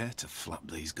 'Tis rare to flap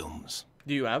these gums.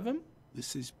 Do you have him?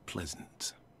 This is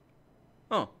pleasant.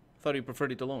 Oh, thought you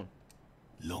preferred it alone.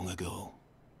 Long ago,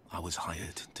 I was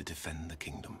hired to defend the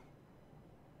kingdom.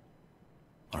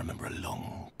 I remember a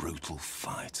long, brutal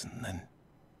fight, and then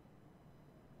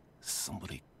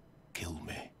somebody killed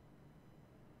me.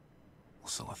 Or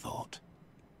so I thought.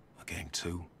 I came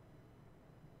to,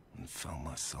 and found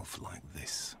myself like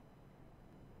this.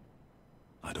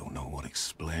 I don't know what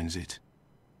explains it,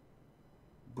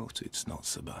 but it's not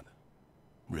so bad,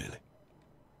 really.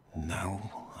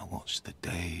 Now I watch the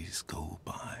days go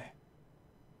by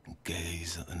and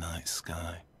gaze at the night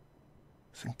sky,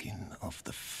 thinking of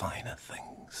the finer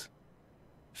things,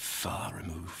 far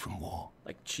removed from war.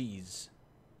 Like cheese.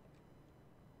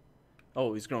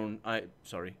 Oh, he's grown.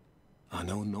 Sorry. I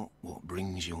know not what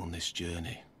brings you on this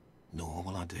journey, nor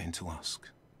will I deign to ask.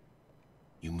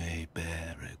 You may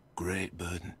bear a great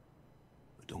burden,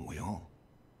 but don't we all?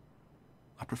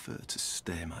 I prefer to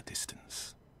stay my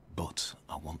distance, but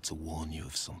I want to warn you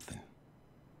of something.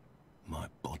 My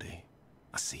body,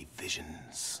 I see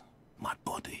visions. My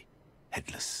body,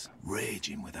 headless,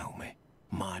 raging without me.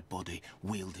 My body,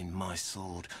 wielding my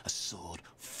sword, a sword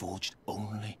forged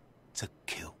only to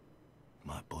kill.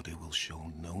 My body will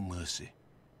show no mercy.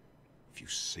 If you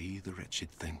see the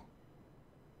wretched thing,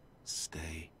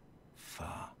 stay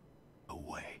far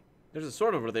away. There's a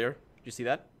sword over there. Did you see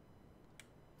that?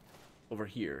 Over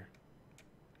here.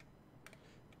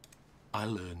 I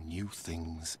learn new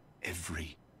things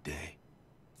every day.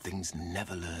 Things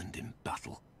never learned in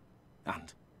battle.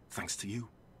 And, thanks to you,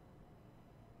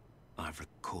 I've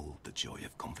recalled the joy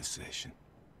of conversation.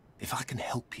 If I can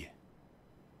help you,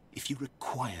 if you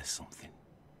require something,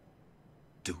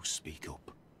 do speak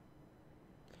up.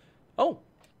 Oh.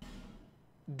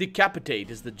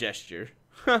 Decapitate is the gesture.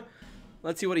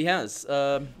 Let's see what he has.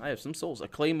 I have some souls. A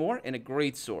claymore and a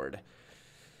great sword.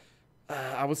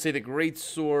 I would say the great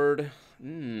sword...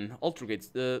 ultra great...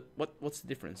 what's the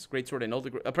difference? Great sword and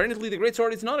ultra... Apparently the great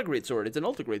sword is not a great sword. It's an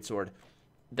ultra great sword.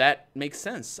 That makes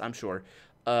sense, I'm sure.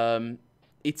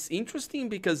 It's interesting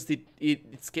because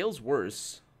it scales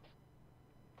worse.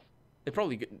 It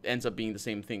probably ends up being the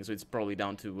same thing, so it's probably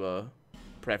down to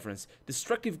preference.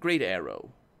 Destructive great arrow.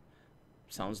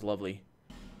 Sounds lovely.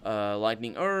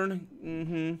 Lightning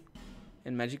urn.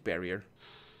 And magic barrier.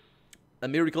 A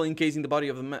miracle encasing the body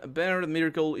of the bear. The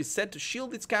miracle is said to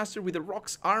shield its caster with a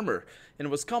rock's armor,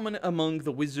 and was common among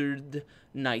the wizard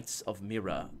knights of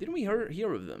Mira. Didn't we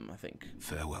hear of them, I think?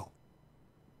 Farewell.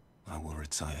 I will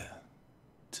retire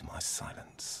to my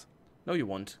silence. No, you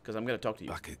won't, because I'm going to talk to you.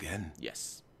 Back again?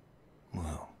 Yes.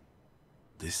 Well,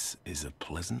 this is a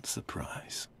pleasant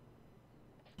surprise.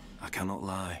 I cannot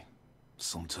lie.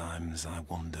 Sometimes I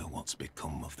wonder what's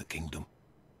become of the kingdom.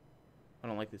 I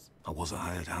don't like this. I was a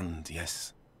hired hand,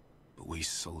 yes, but we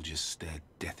soldiers stared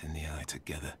death in the eye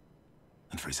together.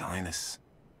 And for His Highness,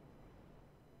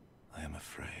 I am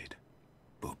afraid.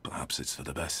 But perhaps it's for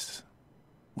the best.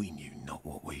 We knew not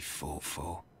what we fought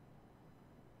for.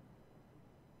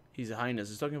 His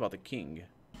Highness is talking about the king.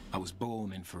 I was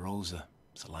born in Feroza,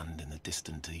 a land in the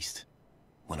distant east.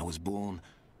 When I was born,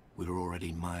 we were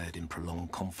already mired in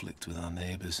prolonged conflict with our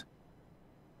neighbors.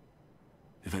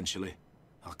 Eventually,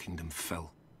 our kingdom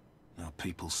fell, and our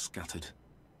people scattered.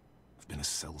 I've been a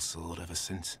sellsword ever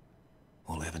since.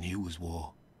 All I ever knew was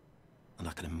war, and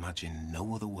I can imagine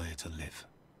no other way to live.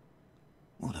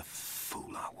 What a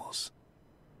fool I was.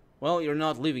 Well, you're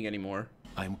not leaving anymore.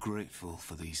 I am grateful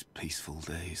for these peaceful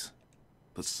days,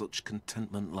 but such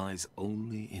contentment lies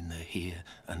only in the here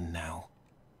and now.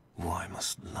 Why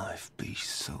must life be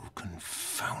so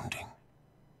confounding?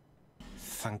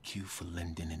 Thank you for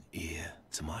lending an ear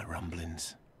to my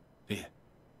ramblings. Here,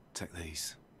 take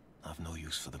these. I've no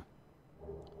use for them.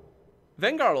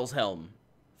 Vengarl's helm.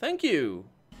 Thank you.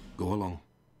 Go along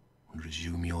and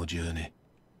resume your journey.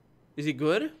 Is he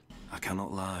good? I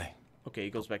cannot lie. Okay, he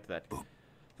goes back to that. But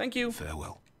thank you.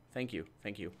 farewell. Thank you.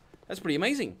 Thank you. That's pretty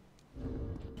amazing.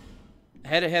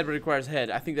 Head ahead requires head.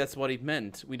 I think that's what it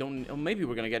meant. We don't... Oh, maybe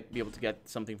we're gonna be able to get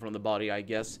something from the body, I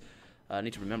guess. I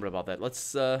need to remember about that.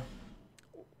 Let's...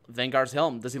 Vanguard's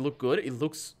helm. Does it look good? It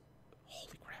looks...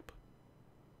 Holy crap.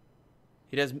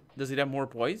 It has... Does it have more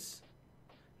poise?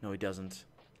 No, it doesn't.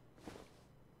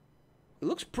 It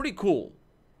looks pretty cool.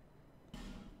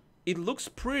 It looks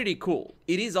pretty cool.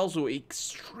 It is also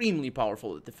extremely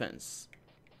powerful at defense.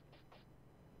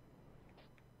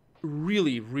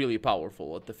 Really, really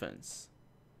powerful at defense.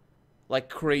 Like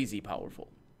crazy powerful.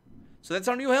 So that's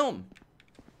our new helm.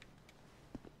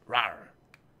 Rawr.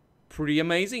 Pretty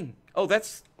amazing. Oh,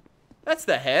 that's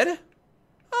the head?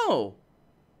 Oh.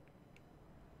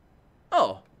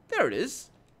 Oh, there it is.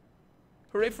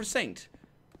 Hooray for Saint.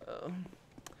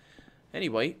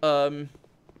 Anyway,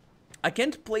 I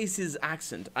can't place his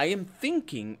accent. I am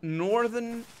thinking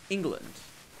Northern England.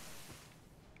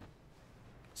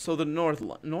 So the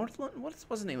Northland. What's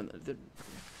the name of it? They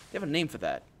have a name for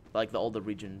that. Like all the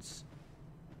regions.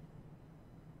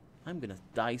 I'm gonna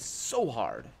die so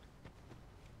hard.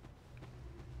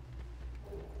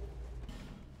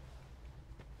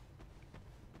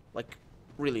 Like,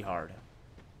 really hard.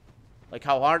 Like,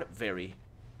 how hard? Very.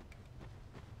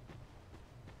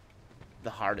 The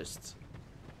hardest.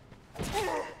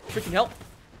 Freaking hell.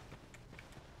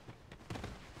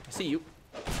 I see you.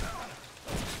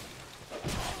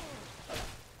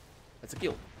 That's a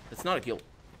kill. That's not a kill.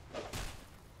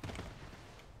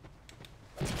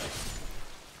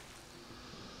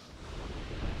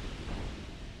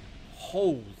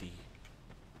 Holy.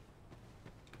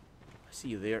 I see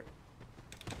you there.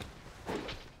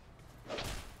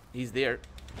 He's there.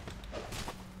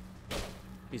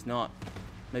 He's not.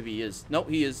 Maybe he is. No,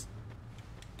 he is.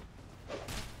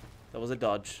 That was a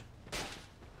dodge.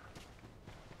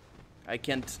 I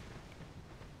can't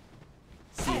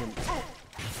see him.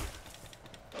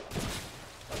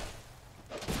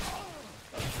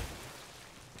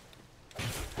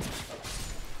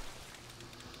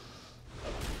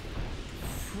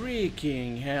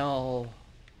 Freaking hell.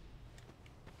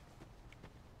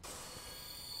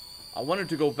 I wanted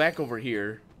to go back over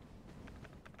here.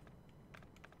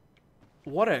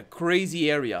 What a crazy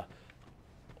area.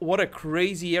 What a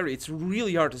crazy area. It's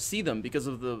really hard to see them because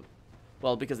of the...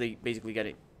 Well, because they basically get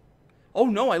it. Oh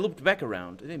no, I looped back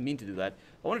around. I didn't mean to do that.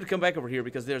 I wanted to come back over here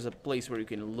because there's a place where you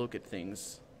can look at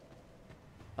things.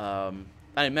 I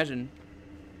imagine...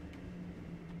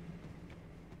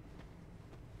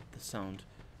 The sound.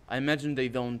 I imagine they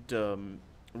don't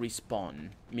respawn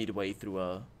midway through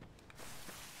a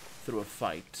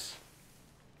fight.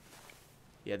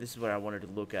 Yeah, this is where I wanted to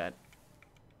look at.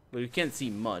 But you can't see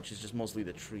much, it's just mostly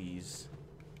the trees.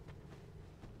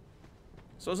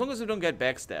 So as long as we don't get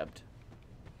backstabbed.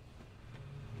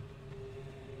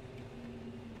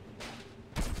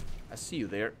 I see you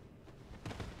there.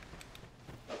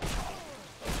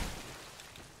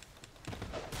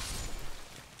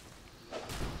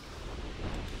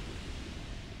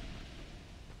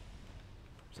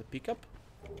 There's a pickup.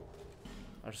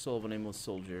 Our soul of a nameless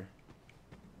soldier.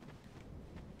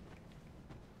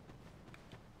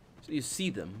 So you see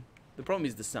them. The problem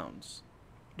is the sounds.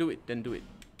 Do it, then do it.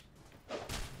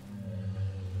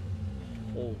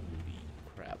 Holy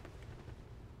crap.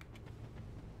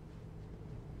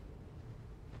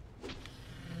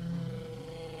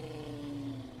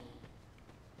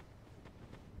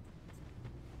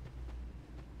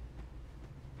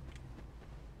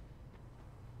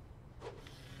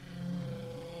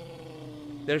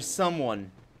 There's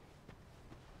someone.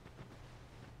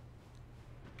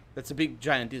 That's a big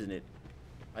giant, isn't it?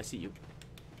 I see you.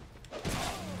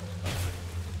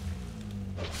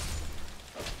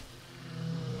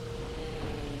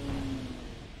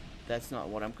 That's not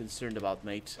what I'm concerned about,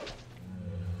 mate.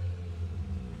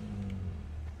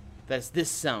 That's this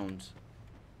sound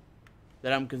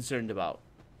that I'm concerned about.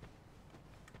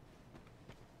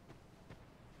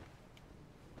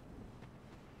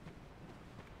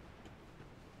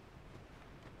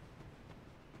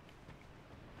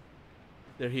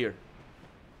 They're here.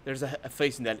 There's a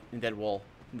face in that wall.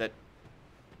 That.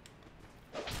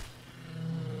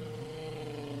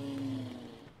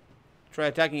 Try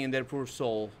attacking in their poor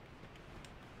soul.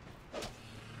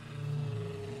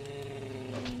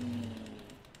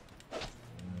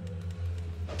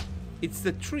 It's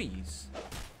the trees.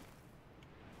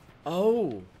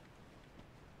 Oh.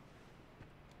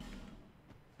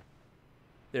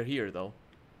 They're here though.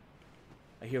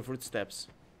 I hear footsteps.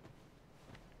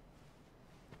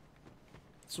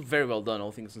 It's very well done,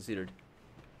 all things considered.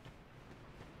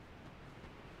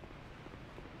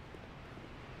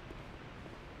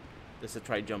 That's a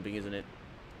try jumping, isn't it?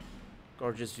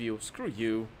 Gorgeous view. Screw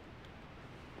you.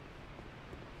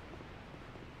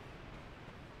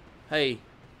 Hey.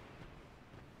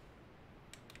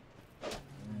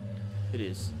 It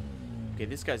is. Okay,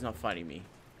 this guy's not fighting me.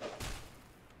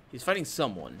 He's fighting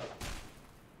someone.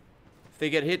 If they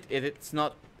get hit, it's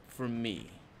not for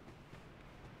me.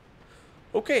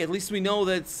 Okay, at least we know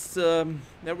that's that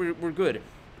we're good.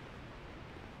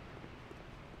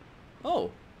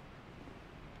 Oh.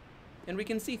 And we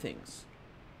can see things.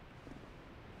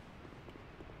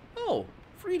 Oh,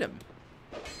 freedom.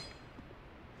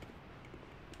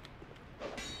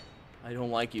 I don't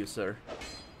like you, sir.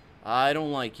 I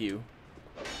don't like you.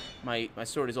 My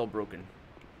sword is all broken.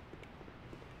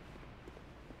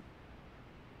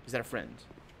 Is that a friend?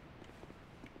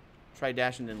 Try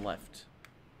dash and then left.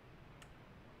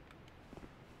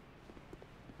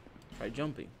 Try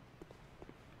jumping.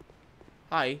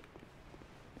 Hi.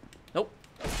 Nope.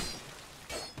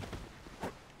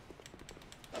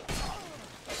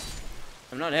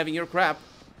 I'm not having your crap.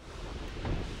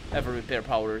 Have a repair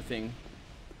power thing.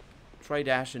 Try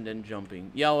dash and then jumping.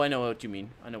 Yeah, oh, I know what you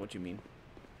mean. I know what you mean.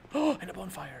 Oh, and a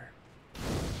bonfire.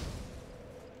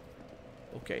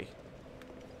 Okay.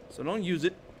 So don't use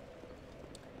it.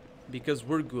 Because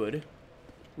we're good.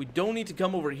 We don't need to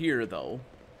come over here, though.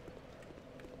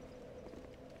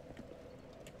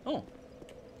 Oh.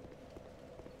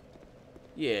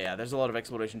 Yeah, there's a lot of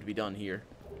exploration to be done here.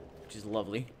 Which is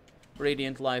lovely.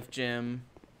 Radiant Life Gem.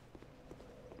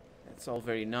 That's all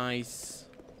very nice.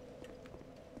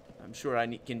 I'm sure I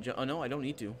can jump. Oh, no, I don't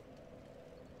need to.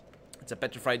 It's a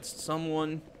petrified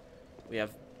someone. We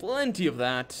have plenty of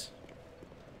that.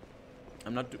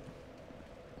 I'm not...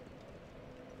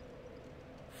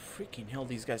 Freaking hell,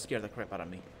 these guys scare the crap out of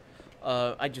me.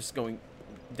 I'm just going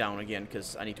down again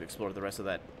because I need to explore the rest of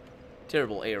that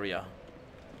terrible area.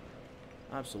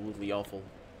 Absolutely awful.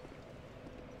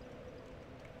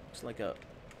 Looks like a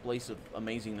place of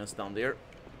amazingness down there.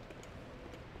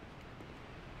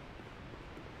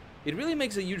 It really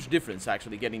makes a huge difference,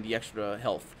 actually, getting the extra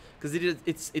health, because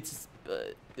it's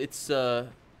the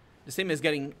same as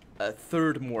getting a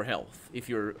third more health if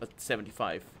you're at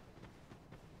 75.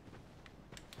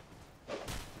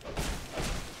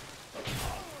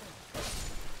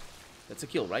 That's a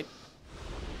kill, right?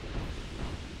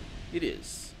 It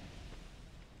is.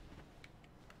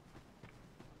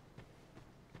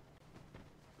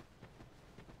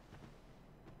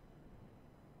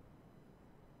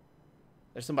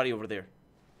 There's somebody over there.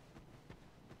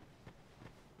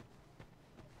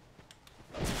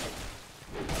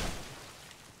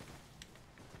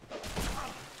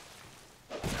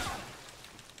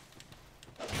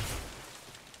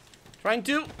 Trying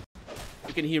to.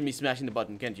 You can hear me smashing the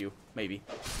button, can't you? Maybe.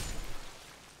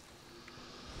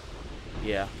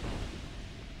 Yeah.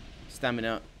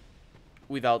 Stamina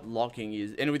without locking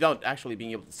is, and without actually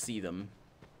being able to see them.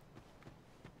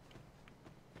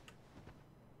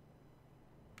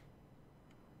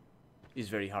 Is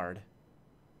very hard.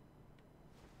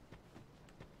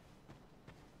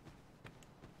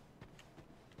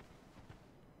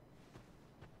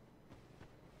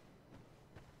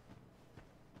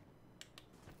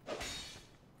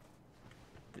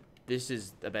 This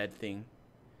is a bad thing.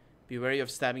 Be wary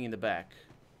of stabbing in the back.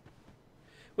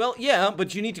 Well, yeah,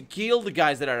 but you need to kill the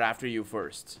guys that are after you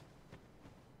first.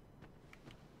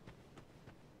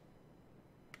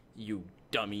 You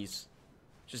dummies.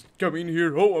 Just come in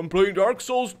here, oh, I'm playing Dark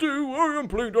Souls 2, oh, I'm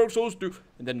playing Dark Souls 2,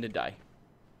 and then they die.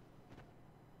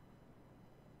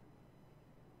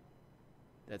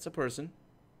 That's a person.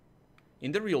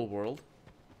 In the real world.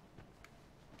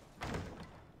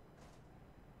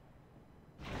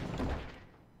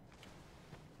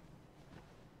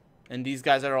 And these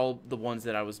guys are all the ones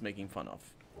that I was making fun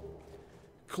of.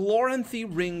 Chloranthy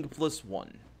ring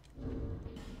 +1.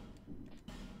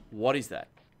 What is that?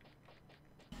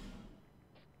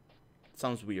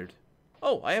 Sounds weird.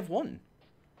 Oh, I have one.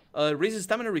 Raises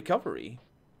stamina recovery.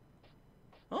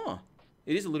 Oh,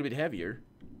 it is a little bit heavier.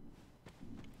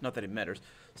 Not that it matters.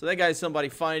 So that guy is somebody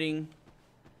fighting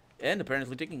and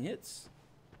apparently taking hits.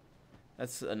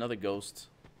 That's another ghost.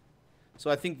 So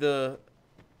I think the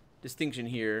distinction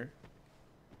here...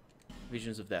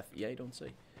 Visions of death. Yeah, you don't say.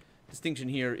 Distinction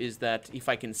here is that if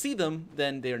I can see them,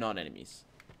 then they're not enemies.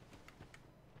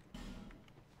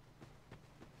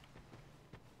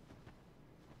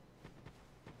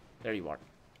 There you are.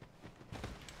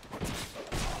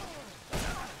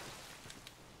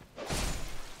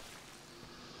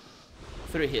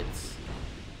 Three hits.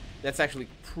 That's actually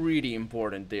pretty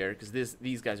important there, because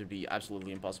these guys would be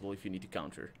absolutely impossible if you need to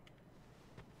counter.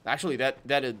 Actually, that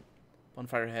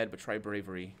bonfire head, but try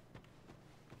bravery.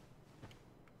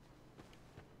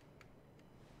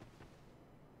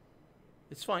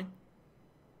 It's fine.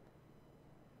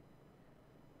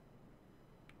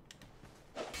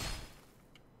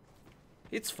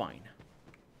 It's fine.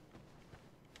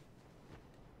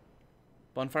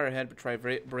 Bonfire ahead, but try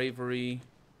bravery.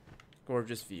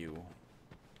 Gorgeous view.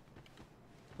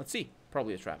 Let's see.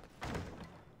 Probably a trap.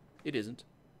 It isn't.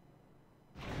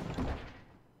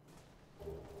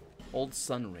 Old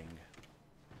Sun Ring.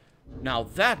 Now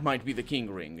that might be the King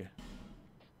Ring.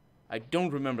 I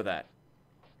don't remember that.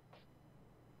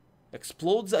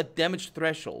 Explodes at damage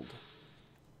threshold.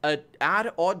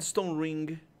 Add odd stone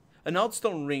ring. An odd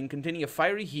stone ring containing a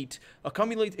fiery heat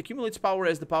accumulates power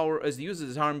as the user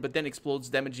is harmed, but then explodes,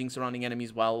 damaging surrounding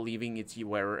enemies while leaving its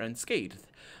wearer unscathed.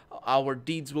 Our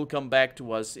deeds will come back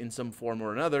to us in some form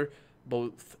or another,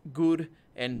 both good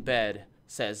and bad.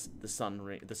 says the sun,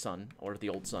 or the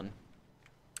old sun.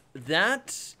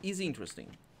 That is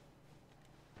interesting.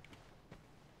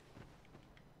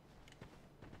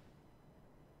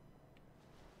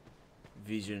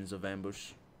 Visions of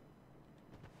ambush.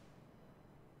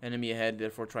 Enemy ahead,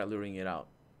 therefore try luring it out.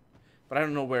 But I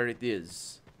don't know where it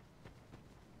is.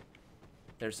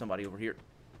 There's somebody over here.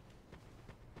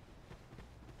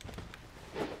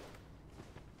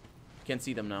 Can't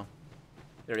see them now.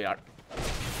 There they are.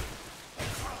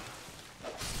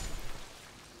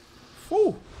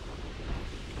 Whew!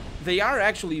 They are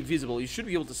actually visible. You should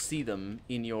be able to see them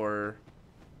in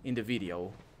the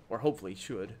video. Or hopefully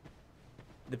should.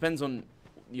 Depends on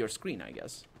your screen, I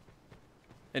guess.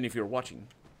 And if you're watching.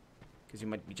 Because you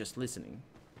might be just listening.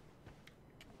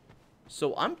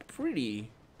 So I'm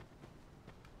pretty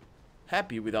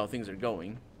happy with how things are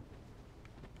going.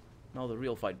 Now the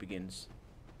real fight begins.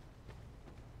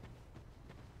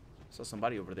 Saw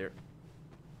somebody over there.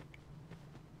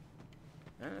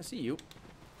 I see you.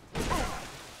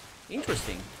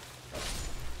 Interesting.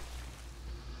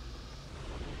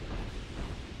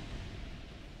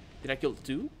 Did I kill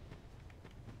two?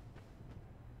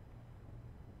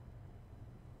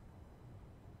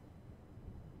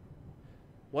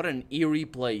 What an eerie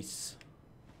place.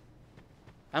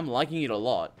 I'm liking it a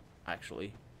lot,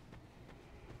 actually.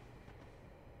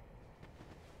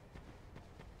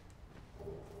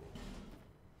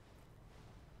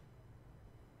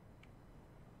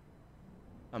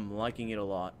 I'm liking it a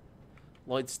lot.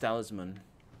 Lloyd's Talisman.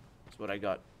 That's what I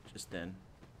got just then.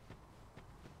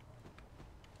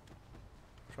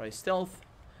 Try stealth.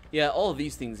 Yeah, all of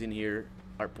these things in here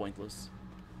are pointless.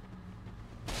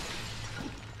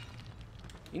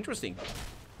 Interesting.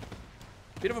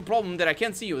 Bit of a problem that I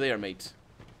can't see you there, mate.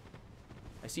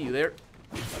 I see you there.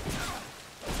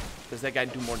 Does that guy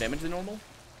do more damage than normal?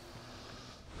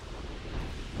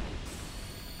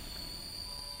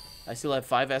 I still have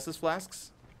 5 Estus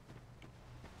flasks.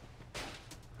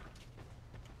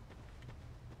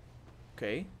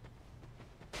 Okay.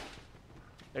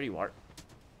 There you are.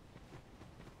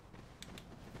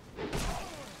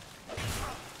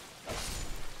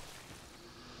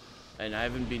 And I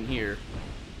haven't been here.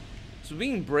 So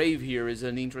being brave here is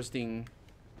an interesting...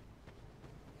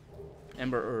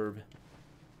 Ember Herb.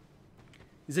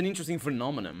 Is an interesting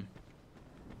phenomenon.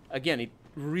 Again, it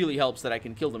really helps that I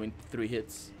can kill them in 3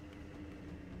 hits.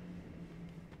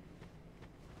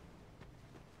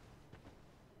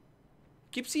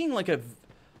 Keep seeing like a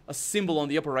symbol on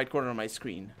the upper right corner of my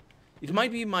screen. It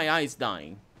might be my eyes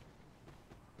dying.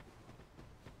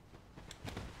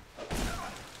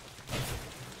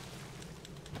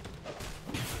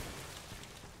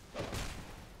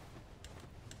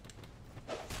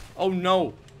 Oh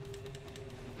no!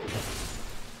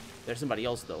 There's somebody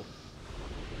else though.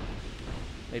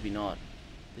 Maybe not.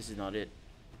 This is not it.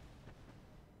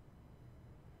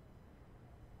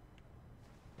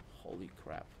 Holy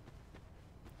crap.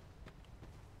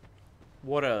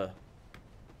 What a...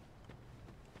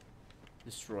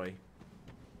 Destroy.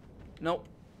 Nope.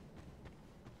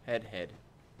 Head.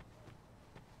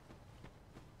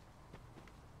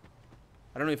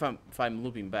 I don't know if I'm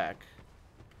looping back.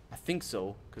 I think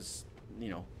so, because, you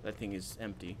know, that thing is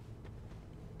empty.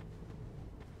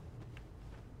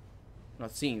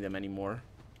 Not seeing them anymore.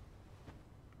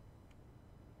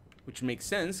 Which makes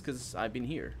sense, because I've been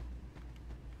here.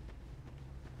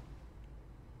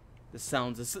 The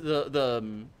sounds,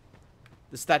 the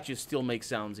statues still make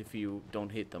sounds if you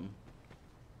don't hit them.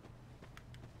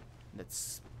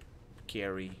 That's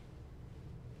scary.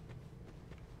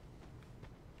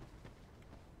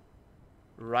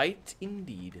 Right,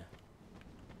 indeed.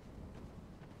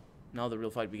 Now the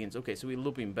real fight begins. Okay, so we're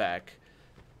looping back.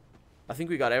 I think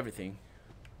we got everything.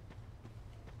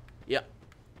 Yeah.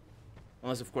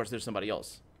 Unless, of course, there's somebody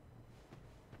else.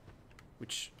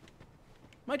 Which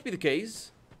might be the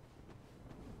case.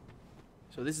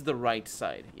 So this is the right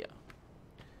side, yeah.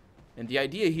 And the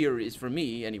idea here is, for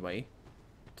me, anyway,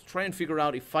 to try and figure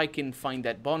out if I can find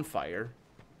that bonfire.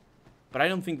 But I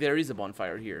don't think there is a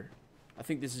bonfire here. I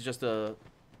think this is just a...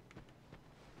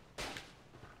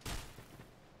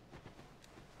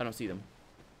 I don't see them.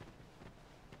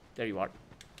 There you are.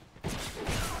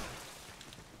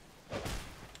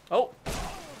 Oh!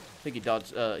 I think he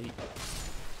dodged,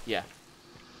 yeah.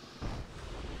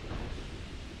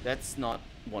 That's not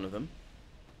one of them.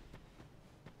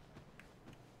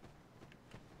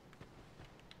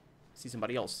 See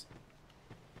somebody else.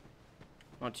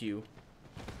 Not you.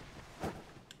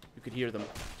 You could hear them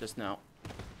just now. I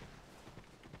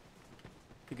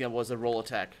think that was a roll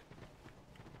attack.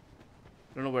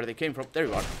 I don't know where they came from. There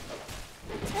you are.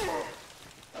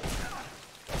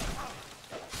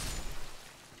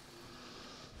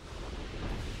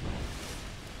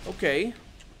 Okay.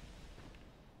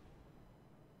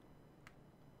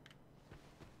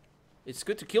 It's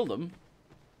good to kill them.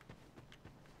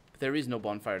 But there is no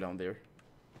bonfire down there.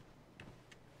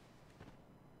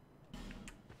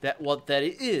 What that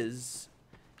is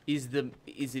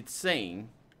it saying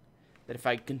that if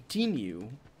I continue,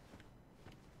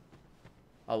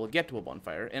 I will get to a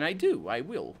bonfire, and I do. I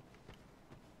will.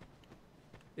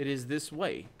 It is this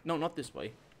way. No, not this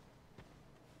way.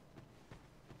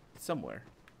 Somewhere.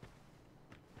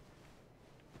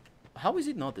 How is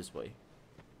it not this way?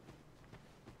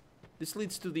 This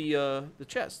leads to the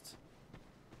chest.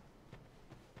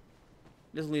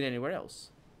 It doesn't lead anywhere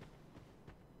else.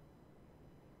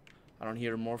 I don't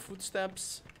hear more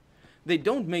footsteps. They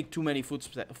don't make too many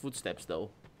footsteps, though.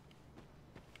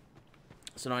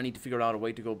 So now I need to figure out a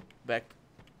way to go back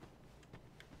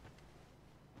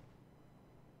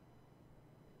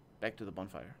to the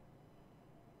bonfire.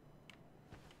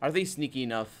 Are they sneaky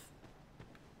enough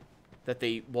that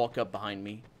they walk up behind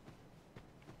me?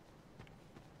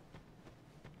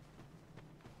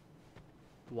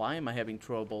 Why am I having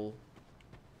trouble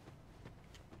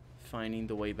finding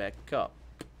the way back up?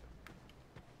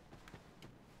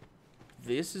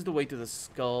 This is the way to the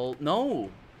skull.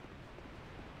 No!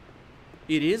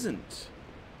 It isn't.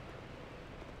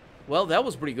 Well, that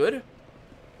was pretty good.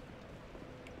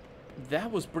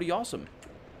 That was pretty awesome.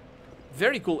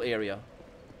 Very cool area.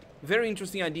 Very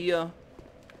interesting idea.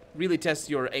 Really tests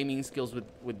your aiming skills with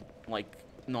like,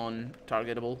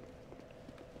 non-targetable.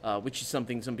 Which is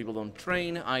something some people don't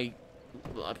train. I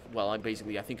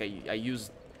think I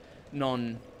use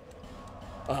non-locked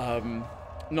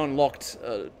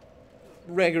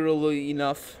regularly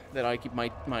enough that I keep my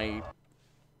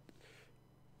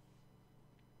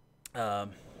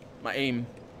aim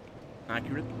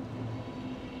accurate.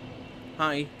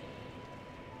 Hi.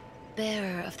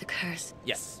 Bearer of the curse.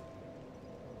 Yes.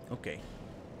 Okay.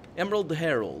 Emerald the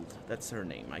Herald. That's her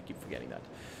name. I keep forgetting that.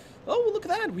 Oh, look at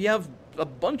that. We have a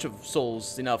bunch of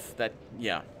souls enough that,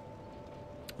 yeah.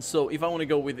 So if I want to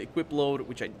go with equip load,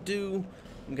 which I do,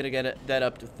 I'm going to get that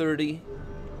up to 30.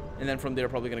 And then from there,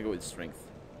 probably going to go with strength.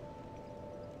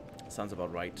 Sounds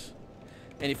about right.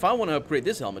 And if I want to upgrade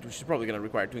this helmet, which is probably going to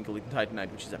require Twinkling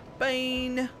Titanite, which is a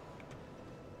pain.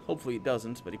 Hopefully it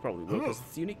doesn't, but it probably will because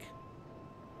it's unique.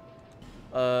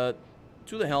 To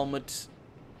the helmet.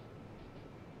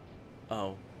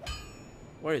 Oh.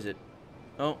 Where is it?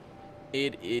 Oh.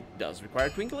 It does require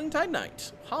Twinkling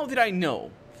Titanite. How did I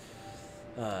know?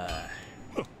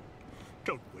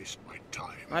 Don't waste my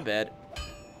time. My bad.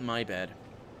 My bad.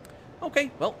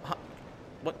 Okay, well,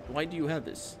 why do you have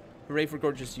this? Hooray for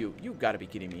gorgeous you. You gotta be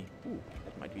kidding me. Ooh,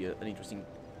 that might be an interesting...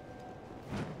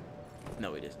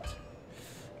 No, it isn't.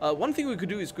 One thing we could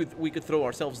do is we could throw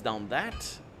ourselves down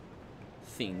that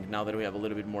thing now that we have a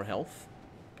little bit more health.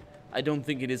 I don't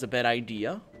think it is a bad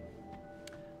idea.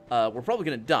 We're probably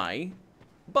gonna die,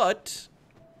 but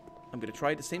I'm gonna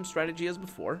try the same strategy as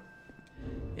before.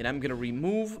 And I'm gonna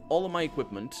remove all of my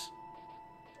equipment.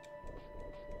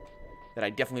 That I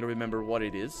definitely remember what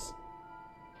it is.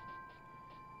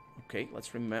 Okay,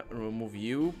 let's remove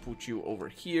you. Put you over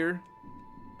here.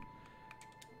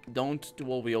 Don't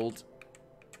dual wield.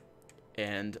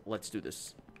 And let's do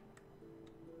this.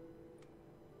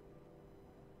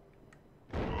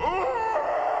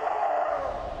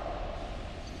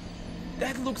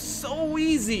 That looks so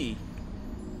easy.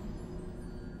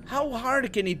 How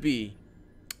hard can it be?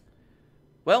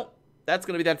 Well, that's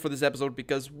going to be that for this episode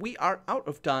because we are out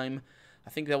of time. I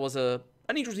think that was an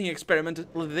interesting experiment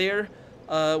there.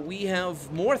 We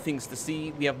have more things to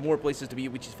see. We have more places to be,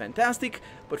 which is fantastic.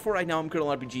 But for right now, I'm Colonel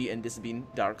RPG, and this has been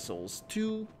Dark Souls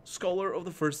 2, Scholar of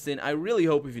the First Sin. I really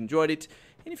hope you've enjoyed it.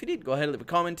 And if you did, go ahead and leave a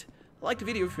comment. Like the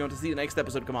video if you want to see the next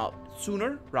episode come out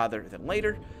sooner rather than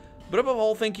later. But above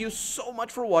all, thank you so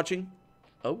much for watching.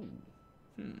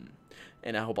 And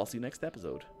I hope I'll see you next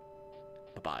episode.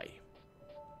 Bye-bye.